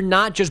 but you're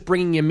not just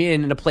bringing him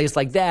in a place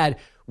like that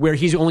where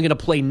he's only going to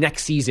play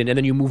next season and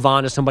then you move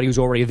on to somebody who's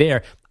already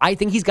there. I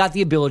think he's got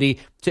the ability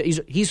to,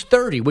 he's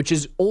 30, which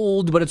is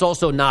old, but it's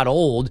also not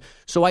old.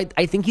 So I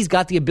think he's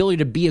got the ability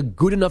to be a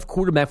good enough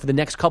quarterback for the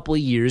next couple of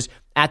years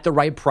at the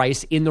right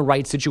price, in the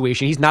right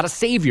situation. He's not a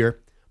savior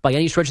by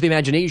any stretch of the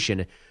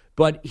imagination,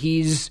 but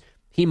he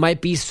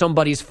might be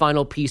somebody's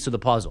final piece of the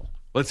puzzle.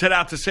 Let's head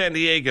out to San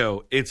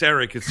Diego. It's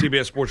Eric at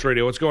CBS Sports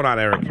Radio. What's going on,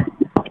 Eric?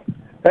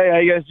 Hey, how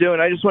you guys doing?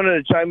 I just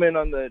wanted to chime in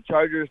on the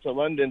Chargers to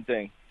London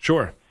thing.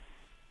 Sure.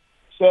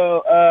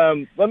 So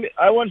I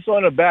just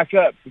want to back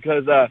up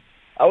because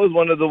I was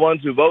one of the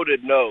ones who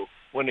voted no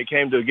when it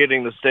came to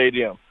getting the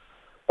stadium.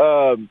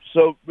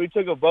 So we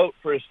took a vote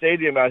for a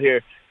stadium out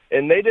here,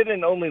 and they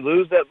didn't only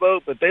lose that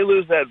vote, but they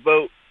lose that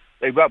vote.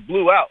 They got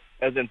blew out,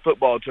 as in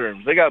football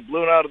terms. They got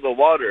blown out of the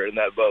water in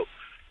that vote.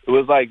 It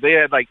was like they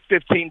had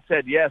 15%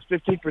 said yes,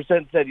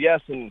 15% said yes,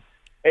 and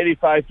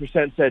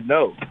 85% said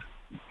no.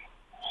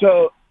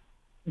 So,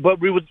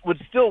 but we would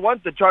still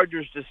want the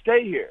Chargers to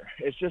stay here.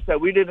 It's just that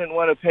we didn't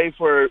want to pay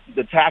for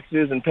the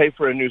taxes and pay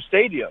for a new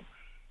stadium.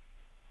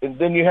 And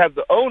then you have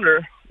the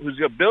owner, who's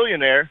a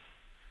billionaire,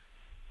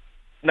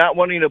 not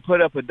wanting to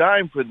put up a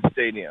dime for the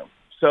stadium.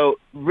 So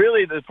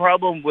really the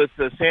problem with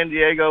the San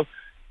Diego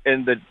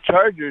and the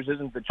Chargers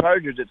isn't the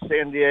Chargers, it's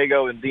San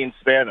Diego and Dean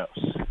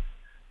Spanos.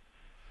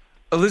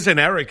 Listen,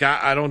 Eric,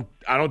 I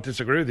don't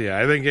disagree with you.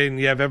 I think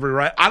you have every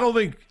right. I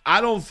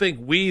don't think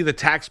we, the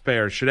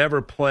taxpayers, should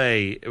ever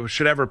pay for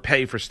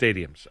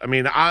stadiums. I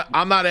mean,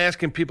 I'm not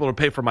asking people to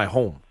pay for my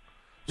home,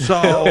 so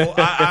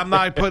I'm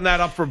not putting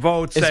that up for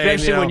votes.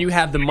 Especially when you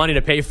have the money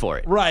to pay for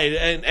it, right?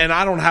 And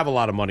I don't have a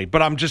lot of money,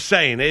 but I'm just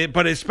saying.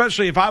 But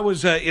especially if I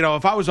was,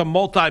 if I was a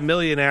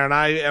multimillionaire, and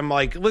I am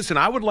like, listen,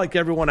 I would like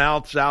everyone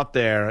else out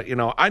there.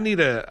 I need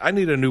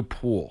a new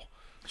pool.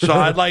 So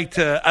I'd like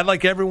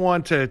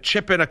everyone to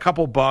chip in a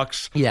couple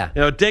bucks.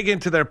 Yeah. Dig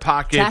into their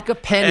pocket. Tack a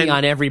penny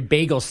on every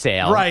bagel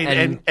sale. Right.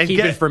 And keep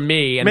it for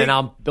me, and then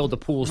I'll build a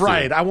pool soon.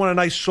 Right. I want a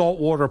nice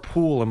saltwater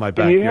pool in my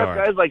backyard. And you have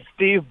guys like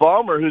Steve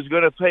Ballmer who's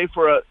going to pay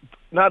for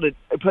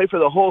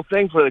the whole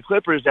thing for the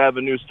Clippers to have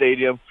a new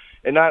stadium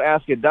and not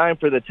ask a dime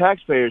for the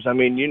taxpayers. I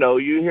mean, you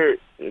hear,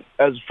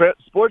 as a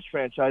sports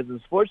franchise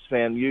and sports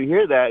fan, you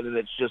hear that, and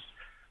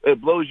it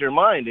blows your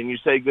mind, and you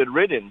say good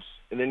riddance.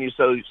 And then you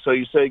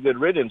say good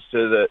riddance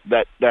to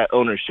that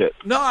ownership.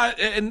 No,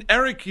 and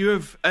Eric,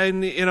 you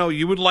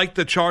would like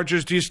the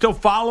Chargers. Do you still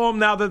follow them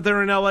now that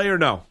they're in LA or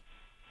no?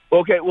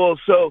 Okay, well,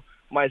 so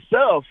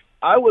myself,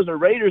 I was a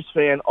Raiders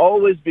fan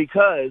always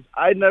because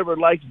I never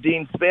liked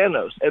Dean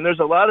Spanos, and there's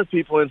a lot of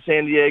people in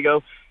San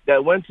Diego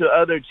that went to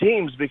other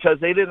teams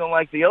because they didn't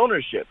like the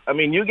ownership. I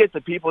mean, you get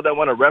the people that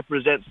want to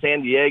represent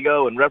San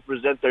Diego and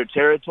represent their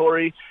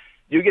territory.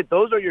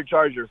 Those are your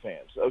Charger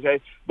fans,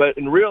 okay? But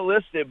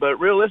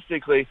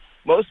realistically,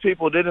 most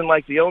people didn't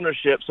like the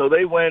ownership, so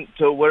they went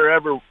to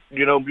wherever.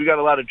 You got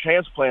a lot of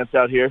transplants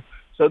out here,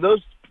 so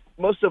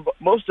most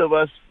of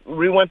us,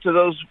 we went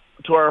to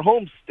our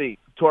home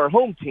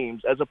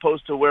teams as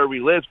opposed to where we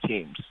live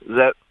teams.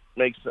 That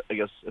makes, I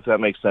guess, if that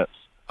makes sense.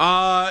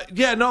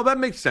 Yeah, no, that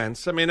makes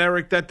sense. I mean,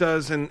 Eric, that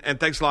does, and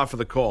thanks a lot for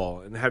the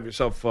call, and have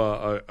yourself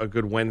a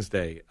good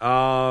Wednesday.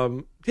 I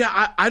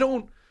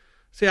don't.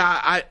 See,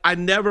 I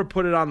never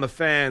put it on the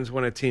fans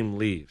when a team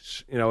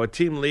leaves. A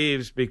team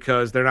leaves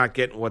because they're not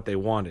getting what they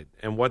wanted.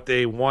 And what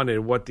they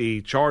wanted, what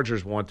the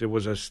Chargers wanted,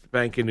 was a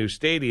spanking new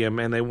stadium,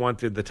 and they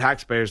wanted the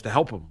taxpayers to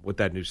help them with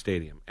that new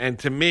stadium. And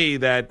to me,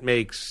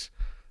 that's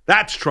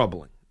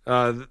troubling.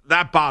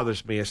 That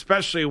bothers me,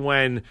 especially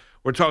when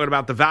we're talking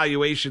about the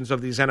valuations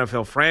of these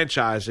NFL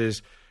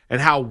franchises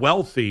and how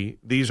wealthy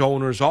these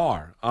owners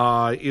are,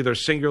 either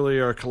singularly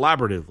or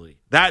collaboratively.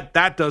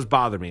 That does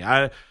bother me.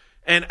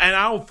 And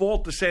I don't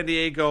fault the San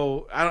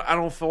Diego. I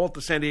don't fault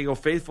the San Diego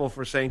faithful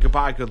for saying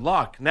goodbye, good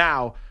luck.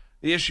 Now,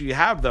 the issue you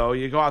have, though,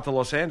 you go out to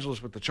Los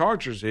Angeles with the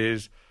Chargers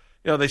is,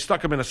 they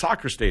stuck them in a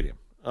soccer stadium.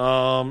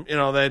 And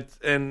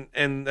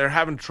they're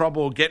having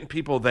trouble getting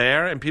people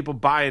there and people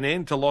buying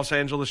into Los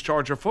Angeles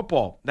Charger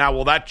football. Now,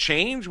 will that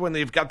change when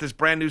they've got this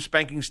brand new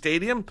spanking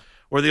stadium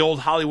where the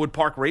old Hollywood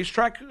Park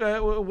racetrack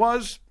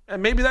was?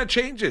 And maybe that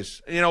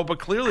changes. But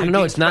clearly, I don't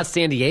know. It's not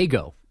San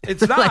Diego.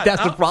 It's not.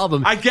 That's the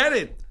problem. I get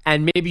it.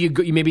 And maybe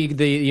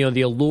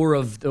the allure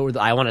of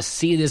I want to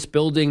see this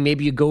building.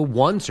 Maybe you go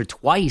once or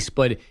twice,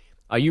 but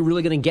are you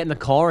really going to get in the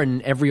car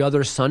and every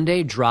other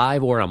Sunday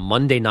drive, or a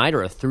Monday night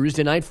or a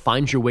Thursday night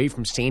find your way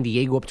from San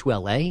Diego up to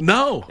L.A.?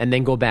 No, and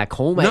then go back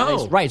home.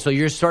 No, right. So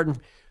you're starting.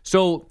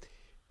 So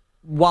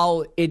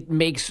while it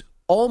makes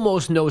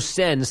almost no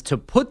sense to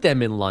put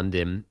them in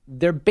London,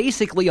 they're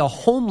basically a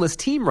homeless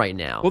team right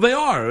now. Well, they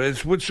are,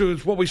 which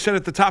is what we said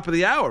at the top of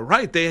the hour,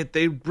 right?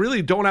 They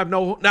really don't have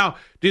no. Now,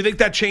 do you think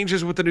that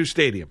changes with the new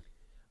stadium?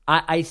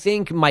 I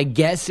think my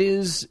guess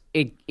is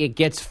it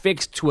gets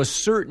fixed to a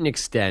certain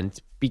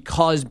extent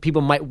because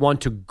people might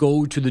want to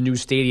go to the new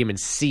stadium and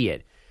see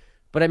it.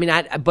 But I mean,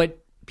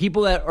 but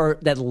people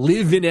that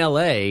live in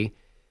LA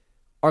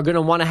are going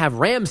to want to have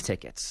Rams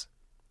tickets.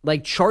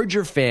 Like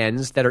Charger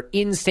fans that are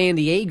in San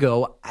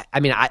Diego, I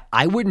mean,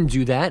 I wouldn't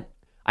do that.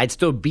 I'd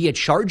still be a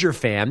Charger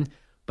fan,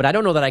 but I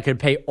don't know that I could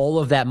pay all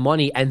of that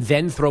money and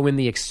then throw in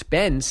the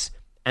expense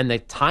and the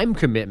time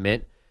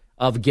commitment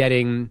of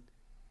getting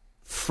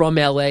from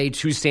LA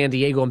to San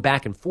Diego and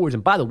back and forth.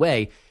 And by the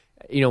way,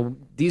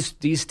 these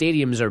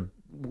stadiums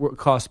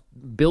cost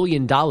 $1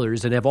 billion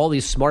and have all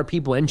these smart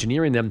people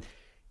engineering them.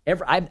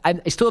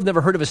 I still have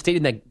never heard of a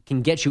stadium that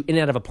can get you in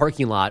and out of a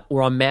parking lot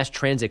or on mass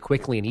transit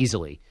quickly and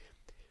easily.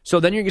 So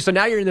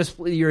now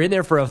you're in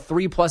there for a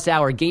 3+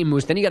 hour game,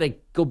 Moose. Then you got to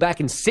go back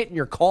and sit in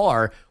your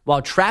car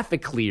while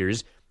traffic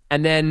clears.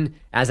 And then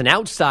as an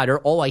outsider,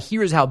 all I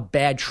hear is how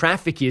bad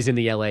traffic is in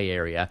the LA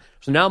area.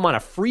 So now I'm on a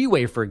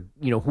freeway for,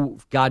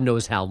 God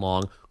knows how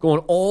long, going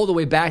all the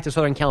way back to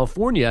Southern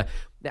California.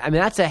 I mean,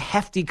 that's a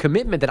hefty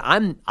commitment that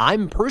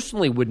I'm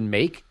personally wouldn't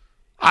make.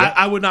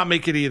 I would not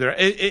make it either.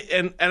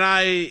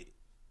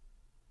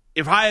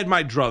 If I had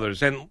my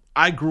druthers, and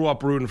I grew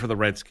up rooting for the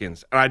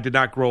Redskins, and I did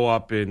not grow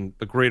up in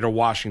the greater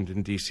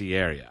Washington, D.C.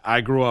 area.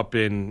 I grew up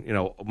in,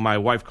 my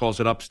wife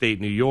calls it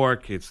upstate New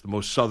York. It's the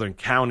most southern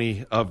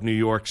county of New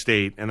York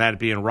State, and that'd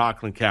be in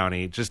Rockland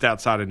County, just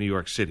outside of New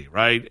York City,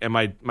 right? And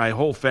my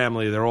whole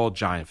family, they're all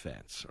Giant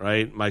fans,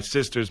 right? My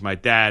sisters, my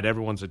dad,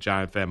 everyone's a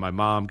Giant fan. My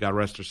mom, God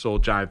rest her soul,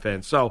 Giant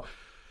fan. So,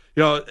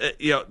 I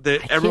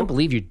can't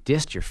believe you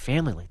dissed your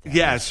family like that.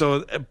 Yeah.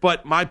 So,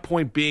 but my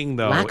point being,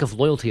 though, lack of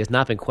loyalty has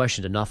not been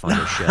questioned enough on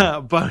this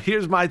show. But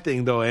here's my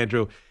thing, though,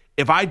 Andrew.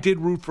 If I did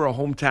root for a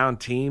hometown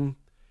team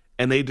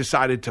and they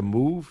decided to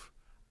move,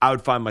 I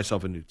would find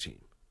myself a new team.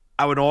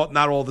 I would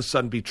not all of a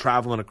sudden be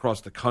traveling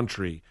across the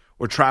country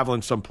or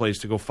traveling someplace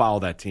to go follow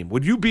that team.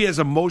 Would you be as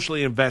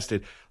emotionally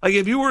invested? Like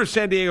if you were a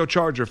San Diego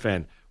Charger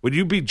fan, would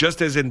you be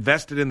just as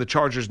invested in the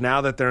Chargers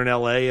now that they're in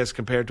L.A. as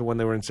compared to when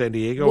they were in San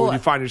Diego? Or would you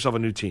find yourself a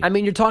new team? I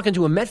mean, you're talking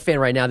to a Met fan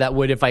right now that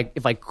would, if I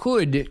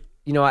could,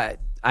 I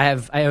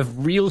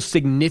have real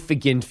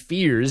significant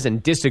fears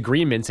and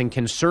disagreements and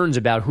concerns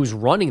about who's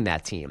running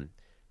that team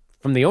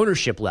from the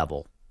ownership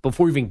level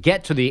before we even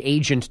get to the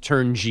agent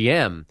turned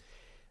GM.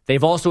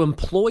 They've also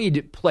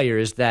employed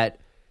players that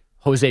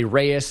Jose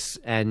Reyes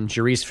and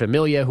Jeurys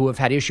Familia, who have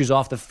had issues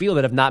off the field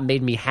that have not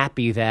made me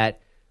happy that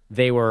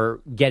they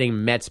were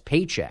getting Mets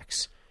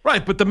paychecks.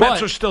 Right, but the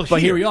Mets are still here.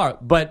 But here we are.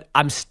 But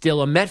I'm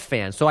still a Met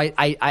fan. So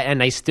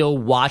I still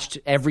watched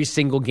every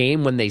single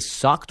game when they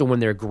sucked or when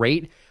they're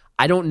great.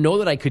 I don't know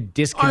that I could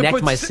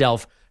disconnect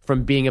myself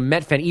from being a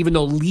Met fan, even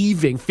though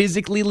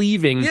physically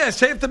leaving. Yeah,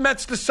 say if the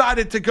Mets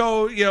decided to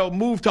go,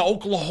 move to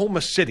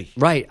Oklahoma City.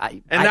 Right.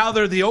 Now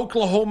they're the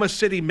Oklahoma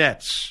City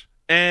Mets.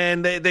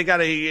 And they got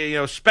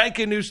a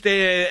spanking new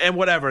stadium and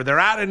whatever. They're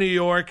out of New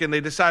York, and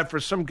they decide for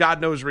some God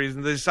knows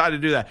reason they decide to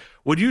do that.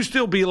 Would you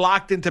still be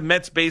locked into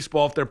Mets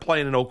baseball if they're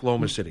playing in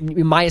Oklahoma City?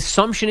 My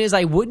assumption is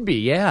I would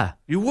be, yeah.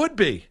 You would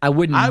be. I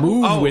wouldn't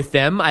move with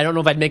them. I don't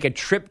know if I'd make a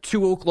trip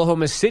to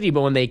Oklahoma City,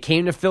 but when they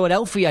came to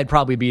Philadelphia, I'd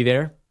probably be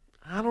there.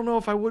 I don't know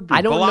if I would be.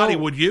 I don't Bellotti,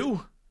 know. Would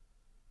you?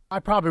 I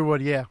probably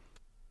would, yeah.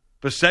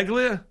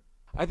 Biseglia?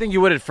 I think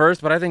you would at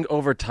first, but I think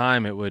over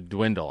time it would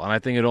dwindle. And I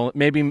think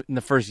maybe in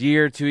the first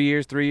year, 2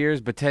 years, 3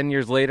 years, but 10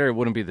 years later, it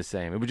wouldn't be the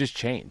same. It would just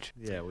change.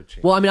 Yeah, it would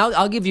change. Well, I mean,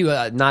 I'll give you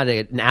not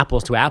an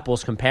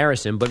apples-to-apples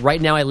comparison, but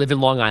right now I live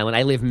in Long Island.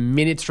 I live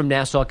minutes from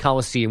Nassau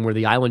Coliseum where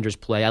the Islanders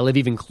play. I live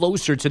even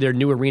closer to their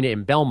new arena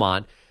in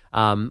Belmont,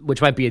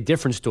 which might be a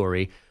different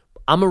story.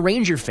 I'm a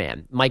Ranger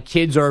fan. My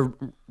kids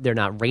they're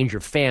not Ranger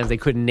fans. They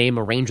couldn't name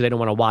a Ranger. They don't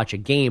want to watch a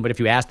game. But if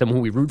you ask them who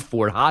we root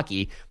for in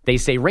hockey, they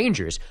say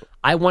Rangers.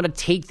 I want to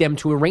take them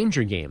to a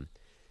Ranger game.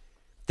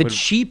 The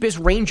cheapest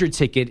Ranger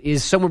ticket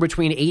is somewhere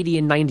between $80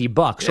 and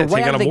 $90. So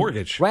right out of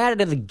mortgage. Right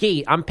out of the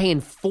gate, I'm paying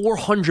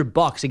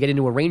 $400 to get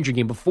into a Ranger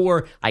game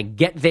before I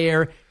get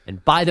there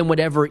and buy them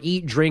whatever,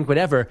 eat, drink,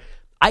 whatever.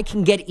 I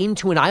can get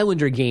into an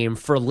Islander game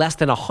for less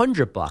than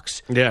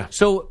 $100. Yeah.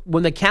 So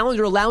when the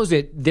calendar allows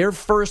it, their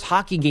first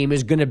hockey game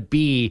is going to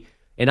be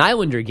an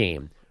Islander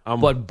game.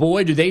 But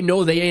boy, do they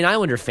know they ain't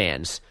Islander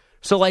fans.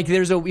 So like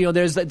there's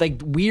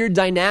weird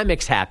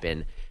dynamics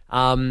happen.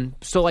 I don't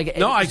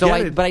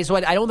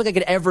think I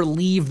could ever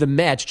leave the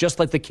Mets, just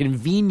like the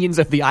convenience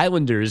of the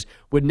Islanders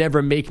would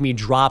never make me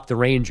drop the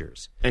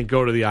Rangers. And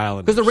go to the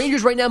Islanders. Because the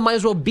Rangers right now might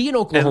as well be in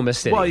Oklahoma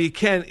City. Well,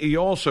 you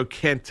also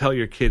can't tell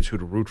your kids who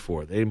to root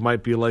for. They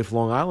might be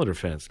lifelong Islander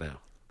fans now.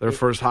 Their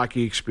first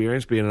hockey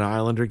experience being an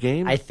Islander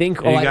game. I think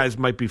you guys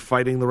might be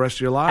fighting the rest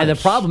of your lives. And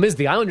the problem is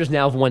the Islanders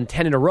now have won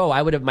 10 in a row.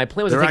 My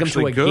plan was to take them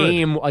to a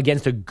game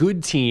against a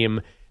good team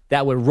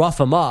that would rough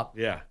them up.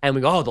 Yeah. And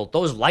we go,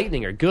 those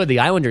Lightning are good. The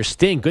Islanders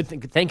stink. Good.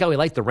 Thank God we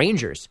like the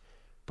Rangers.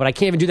 But I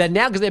can't even do that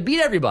now because they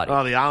beat everybody.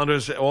 Oh, the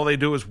Islanders, all they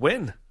do is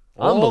win.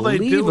 All they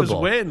do is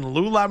win.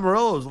 Lou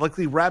Lamoriello is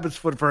likely rabbit's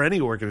foot for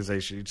any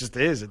organization. It just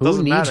is. It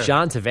doesn't matter. Who needs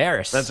John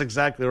Tavares? That's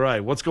exactly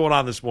right. What's going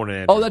on this morning,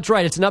 Andrew? Oh, that's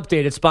right. It's an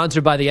update. It's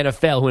sponsored by the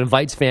NFL, who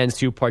invites fans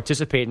to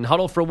participate in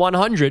Huddle for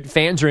 100.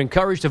 Fans are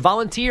encouraged to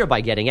volunteer by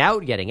getting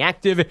out, getting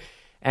active,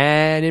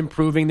 and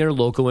improving their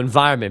local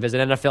environment. Visit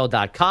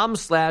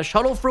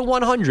NFL.com/Huddle for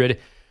 100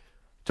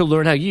 to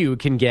learn how you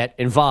can get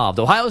involved.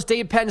 Ohio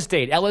State, Penn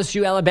State,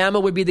 LSU, Alabama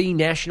would be the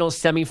national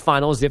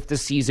semifinals if the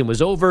season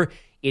was over.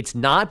 It's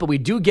not, but we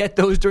do get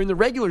those during the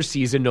regular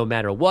season no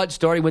matter what,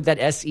 starting with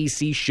that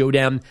SEC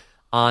showdown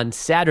on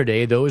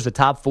Saturday. Those are the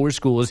top four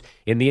schools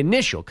in the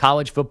initial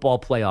college football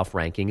playoff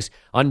rankings.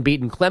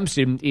 Unbeaten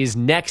Clemson is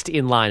next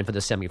in line for the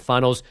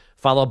semifinals,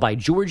 followed by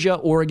Georgia,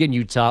 Oregon,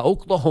 Utah,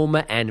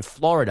 Oklahoma, and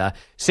Florida.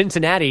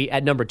 Cincinnati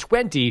at number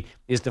 20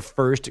 is the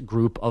first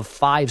group of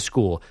five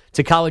school.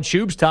 To college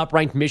hoops,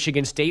 top-ranked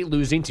Michigan State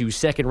losing to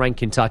second-ranked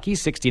Kentucky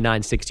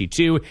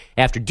 69-62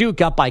 after Duke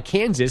got by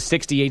Kansas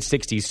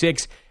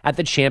 68-66 at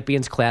the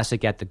Champions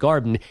Classic at the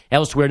Garden.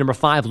 Elsewhere, number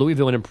 5,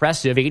 Louisville, an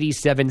impressive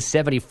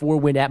 87-74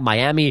 win at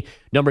Miami.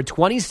 Number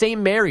 20, St.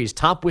 Mary's,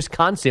 top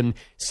Wisconsin,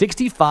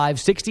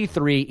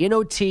 65-63 in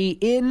OT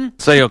in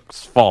Sioux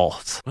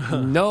Falls.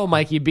 No,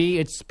 Mikey B.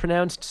 It's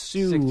pronounced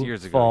Sioux 6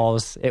 years ago.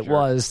 Falls. It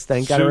was.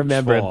 Thank God I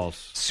remember.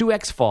 Sioux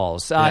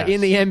Falls. Yes.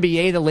 In the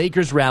NBA, the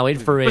Lakers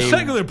rallied for a...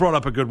 Biseglia brought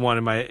up a good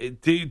one.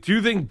 Do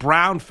you think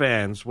Brown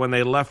fans, when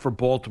they left for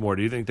Baltimore,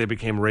 do you think they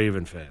became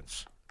Raven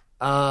fans?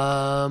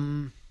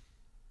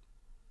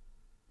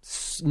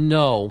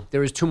 No. There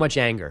was too much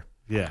anger.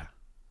 Yeah.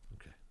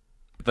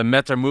 If the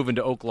Mets are moving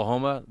to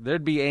Oklahoma,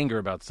 there'd be anger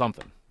about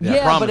something.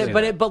 Yeah,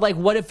 but like,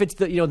 what if it's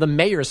the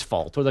mayor's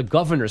fault or the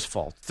governor's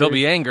fault? There'll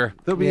be anger.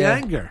 There'll be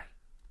anger.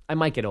 I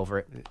might get over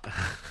it.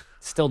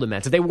 Still the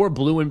Mets. If they wore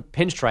blue and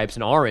pinstripes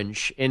and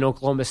orange in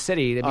Oklahoma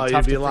City, they'd be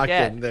tough to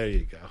forget. There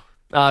you go.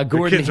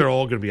 Gordon, the kids are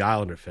all going to be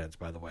Islander fans,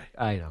 by the way.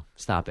 I know.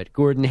 Stop it.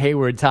 Gordon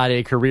Hayward tied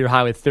a career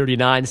high with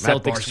 39.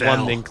 Celtics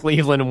won in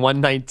Cleveland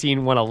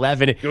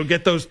 119-111. Go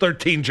get those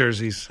 13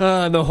 jerseys.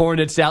 And the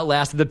Hornets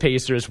outlasted the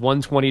Pacers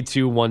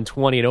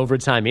 122-120 in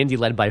overtime. Indy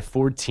led by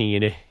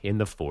 14 in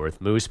the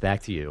fourth. Moose,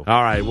 back to you.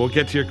 All right, we'll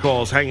get to your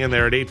calls. Hang in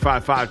there at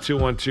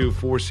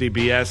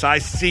 855-212-4CBS. I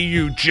see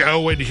you,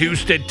 Joe, in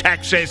Houston,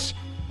 Texas.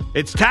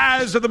 It's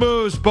Taz of the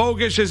Moose.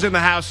 Bogusch is in the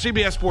house.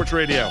 CBS Sports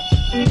Radio.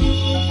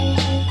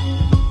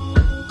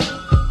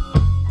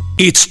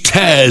 It's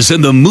Taz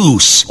and the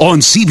Moose on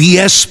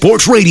CBS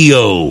Sports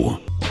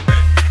Radio.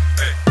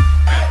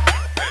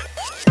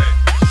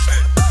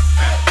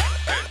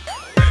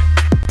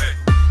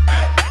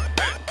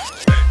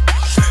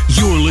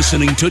 You're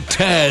listening to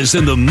Taz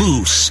and the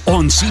Moose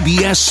on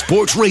CBS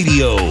Sports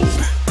Radio.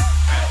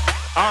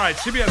 All right,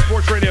 CBS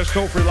Sports Radio's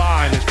toll-free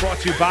line is brought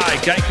to you by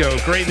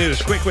Geico. Great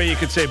news. Quick way you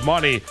can save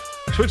money.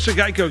 Switch to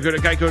Geico. Go to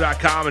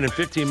geico.com, and in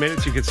 15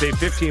 minutes, you can save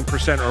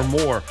 15% or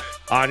more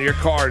on your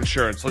car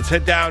insurance. Let's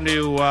head down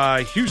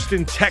to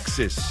Houston,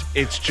 Texas.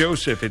 It's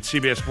Joseph at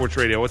CBS Sports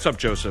Radio. What's up,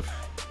 Joseph?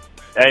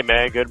 Hey,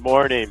 man. Good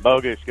morning,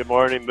 Bogusch. Good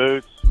morning,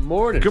 Moose.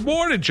 Morning. Good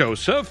morning,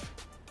 Joseph.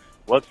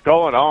 What's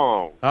going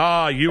on?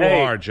 You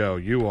are, Joe.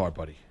 You are,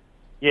 buddy.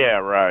 Yeah,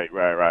 right.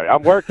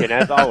 I'm working,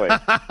 as always.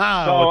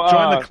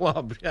 Join the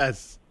club,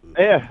 yes.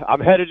 Yeah, I'm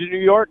headed to New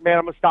York, man.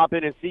 I'm going to stop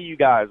in and see you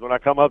guys when I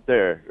come up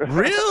there.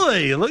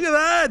 Really? Look at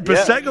that.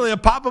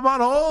 Biseglia, pop him on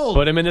hold.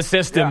 Put him in the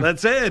system. Yeah.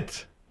 That's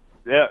it.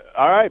 Yeah,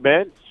 all right,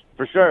 man,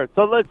 for sure.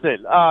 So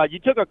listen, you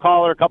took a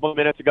caller a couple of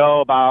minutes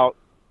ago about,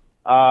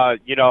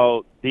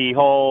 the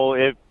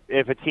whole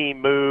if a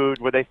team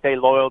moved, would they stay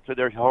loyal to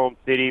their home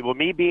city? Well,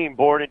 me being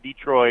born in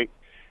Detroit,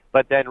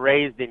 but then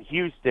raised in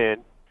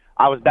Houston,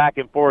 I was back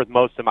and forth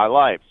most of my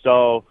life.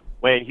 So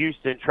when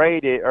Houston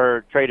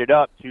traded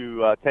up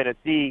to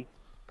Tennessee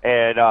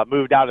and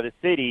moved out of the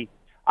city,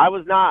 I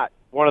was not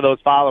one of those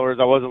followers.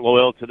 I wasn't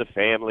loyal to the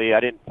family. I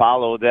didn't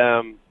follow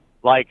them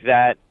like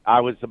that.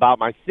 I was about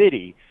my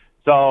city.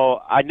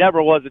 So I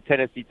never was a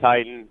Tennessee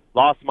Titan,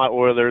 lost my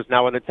Oilers.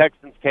 Now, when the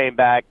Texans came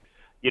back,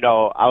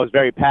 I was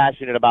very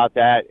passionate about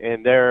that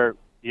and their,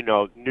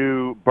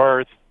 new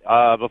birth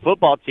of a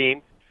football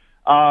team.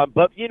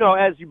 But,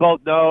 as you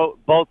both know,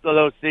 both of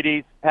those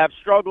cities have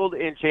struggled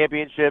in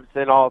championships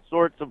in all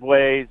sorts of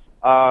ways.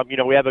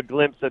 We have a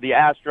glimpse of the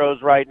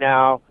Astros right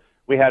now.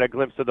 We had a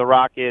glimpse of the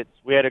Rockets.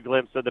 We had a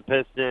glimpse of the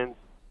Pistons.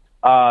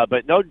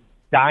 But no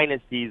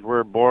dynasties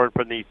were born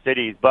from these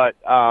cities. But,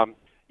 I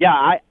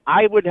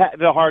would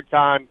have a hard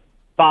time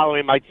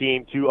following my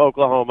team to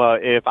Oklahoma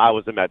if I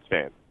was a Mets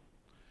fan.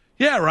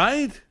 Yeah,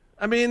 right?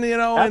 I mean,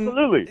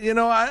 absolutely. And,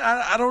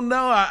 I don't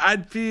know.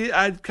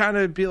 I'd kind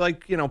of be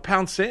like,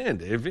 pound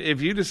sand.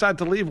 If you decide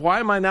to leave, why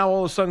am I now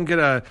all of a sudden going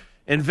to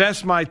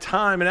invest my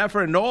time and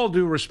effort, and all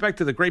due respect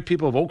to the great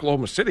people of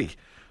Oklahoma City?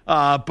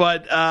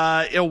 But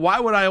why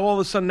would I all of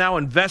a sudden now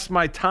invest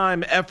my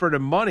time, effort,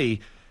 and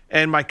money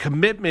and my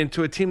commitment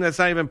to a team that's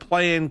not even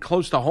playing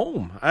close to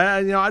home?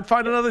 I'd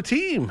find another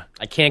team.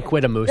 I can't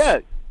quit a Moose. Yeah.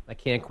 I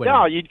can't quit.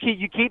 No, you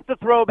keep the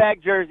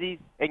throwback jerseys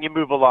and you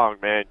move along,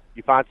 man.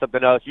 You find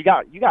something else. You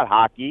got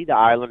hockey, the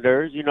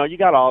Islanders. You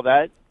got all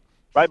that,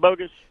 right,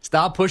 Bogusch?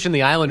 Stop pushing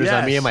the Islanders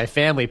on me and my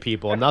family,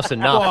 people. Enough's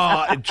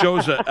enough. Well,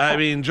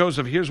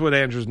 Joseph, here's what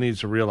Andrews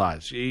needs to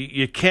realize: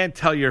 you can't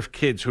tell your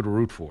kids who to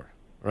root for.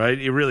 Right,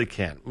 you really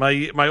can't.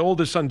 My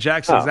oldest son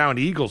Jackson is now an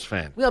Eagles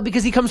fan. Well,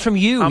 because he comes from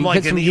you. He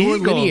comes from your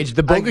lineage.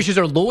 The Bogushes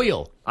are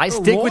loyal. I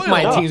stick with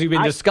my teams we've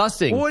been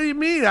discussing. What do you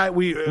mean?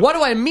 What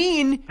do I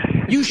mean?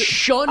 You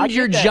shunned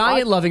your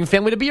Giant-loving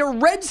family to be a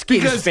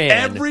Redskins fan.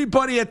 Because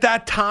everybody at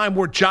that time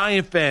were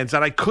Giant fans,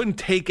 and I couldn't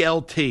take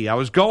LT. I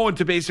was going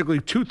to basically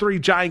 2-3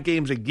 Giant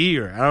games a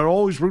year, and I would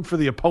always root for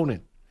the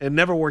opponent. It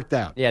never worked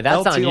out. Yeah,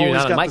 that's LT on you.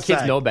 My kids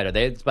sack. know better.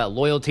 It's about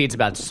loyalty. It's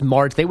about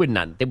smarts. They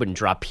wouldn't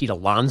drop Pete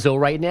Alonso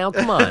right now.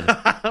 Come on.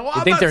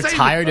 You think they're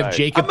tired of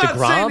Jacob DeGrom? I'm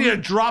not saying you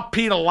drop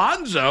Pete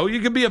Alonso.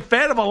 You can be a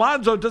fan of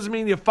Alonso. It doesn't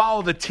mean you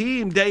follow the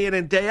team day in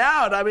and day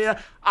out. I mean,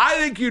 I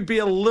think you'd be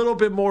a little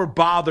bit more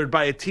bothered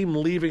by a team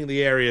leaving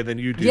the area than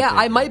you do. Yeah,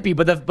 I might be,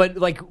 but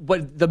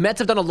the Mets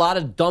have done a lot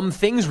of dumb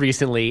things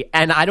recently,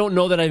 and I don't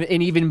know that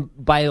I'm even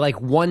by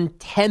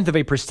 1/10 of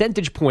a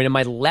percentage point am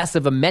I less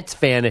of a Mets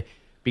fan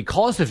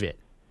because of it.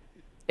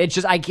 It's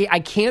just I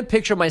can't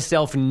picture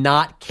myself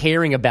not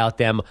caring about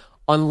them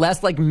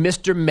unless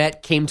Mr.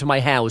 Met came to my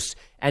house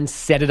and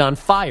set it on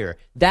fire.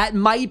 That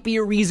might be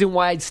a reason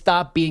why I'd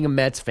stop being a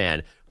Mets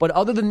fan. But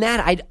other than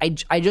that,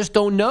 I just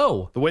don't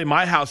know. The way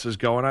my house is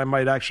going, I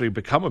might actually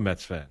become a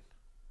Mets fan.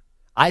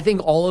 I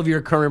think all of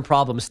your current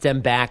problems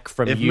stem back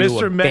from you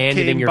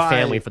abandoning your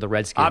family for the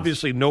Redskins.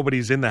 Obviously,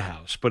 nobody's in the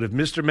house. But if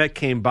Mr. Met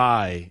came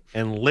by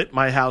and lit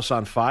my house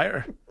on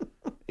fire,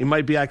 he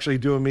might be actually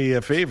doing me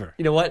a favor.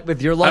 You know what?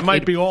 With your luck, I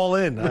might be all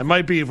in. I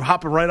might be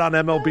hopping right on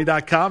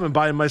MLB.com and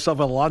buying myself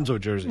an Alonso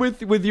jersey.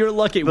 With your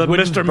luck, it the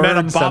wouldn't Mr. burn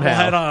Meta bobblehead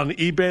somehow. on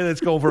eBay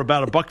that's going for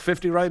about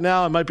 $150 right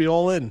now. I might be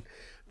all in.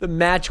 The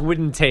match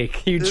wouldn't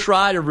take. You'd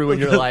try to ruin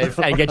your life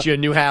and get you a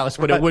new house,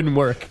 but it wouldn't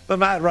work. The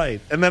mat,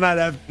 right? And then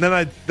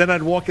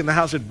I'd walk in the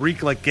house. It'd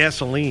reek like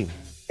gasoline.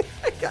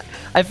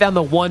 I found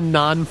the one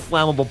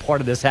non-flammable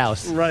part of this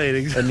house. Right,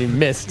 exactly. And you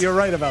missed. You're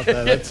right about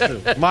that. That's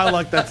true. My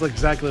luck, that's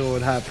exactly what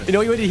would happen. You know,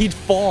 he'd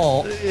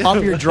fall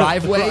up your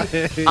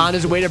driveway on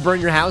his way to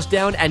burn your house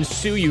down and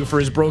sue you for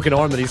his broken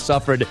arm that he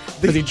suffered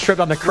because he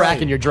tripped on the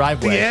crack in your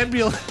driveway. The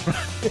ambulance.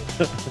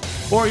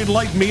 Or he'd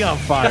light me on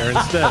fire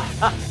instead.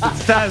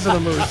 It's Taz in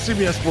the Moose,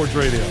 CBS Sports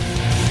Radio.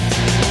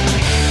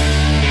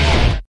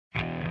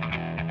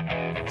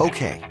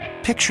 Okay,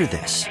 picture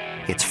this.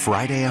 It's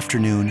Friday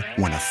afternoon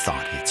when a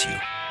thought hits you.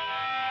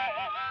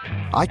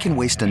 I can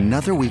waste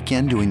another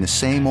weekend doing the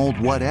same old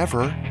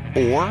whatever,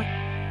 or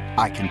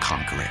I can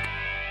conquer it.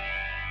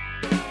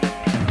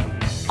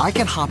 I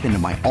can hop into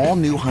my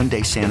all-new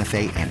Hyundai Santa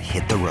Fe and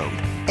hit the road.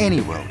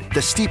 Any road.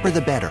 The steeper,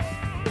 the better.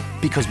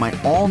 Because my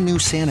all-new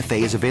Santa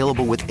Fe is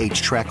available with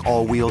H-Track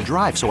all-wheel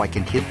drive, so I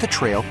can hit the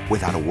trail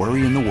without a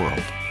worry in the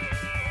world.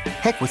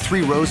 Heck, with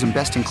 3 rows and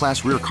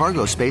best-in-class rear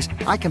cargo space,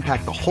 I can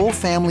pack the whole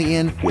family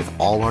in with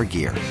all our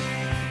gear.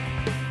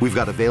 We've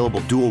got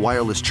available dual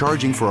wireless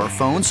charging for our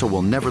phones, so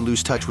we'll never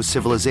lose touch with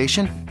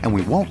civilization, and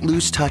we won't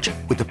lose touch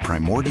with the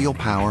primordial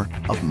power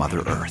of Mother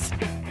Earth.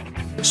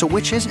 So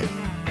which is it?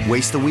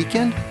 Waste the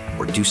weekend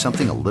or do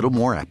something a little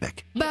more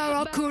epic?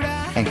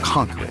 And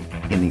conquer it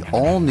in the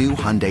all-new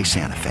Hyundai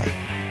Santa Fe.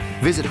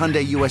 Visit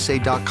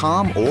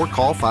HyundaiUSA.com or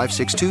call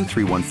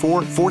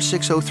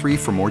 562-314-4603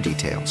 for more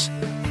details.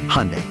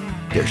 Hyundai,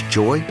 there's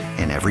joy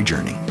in every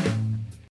journey.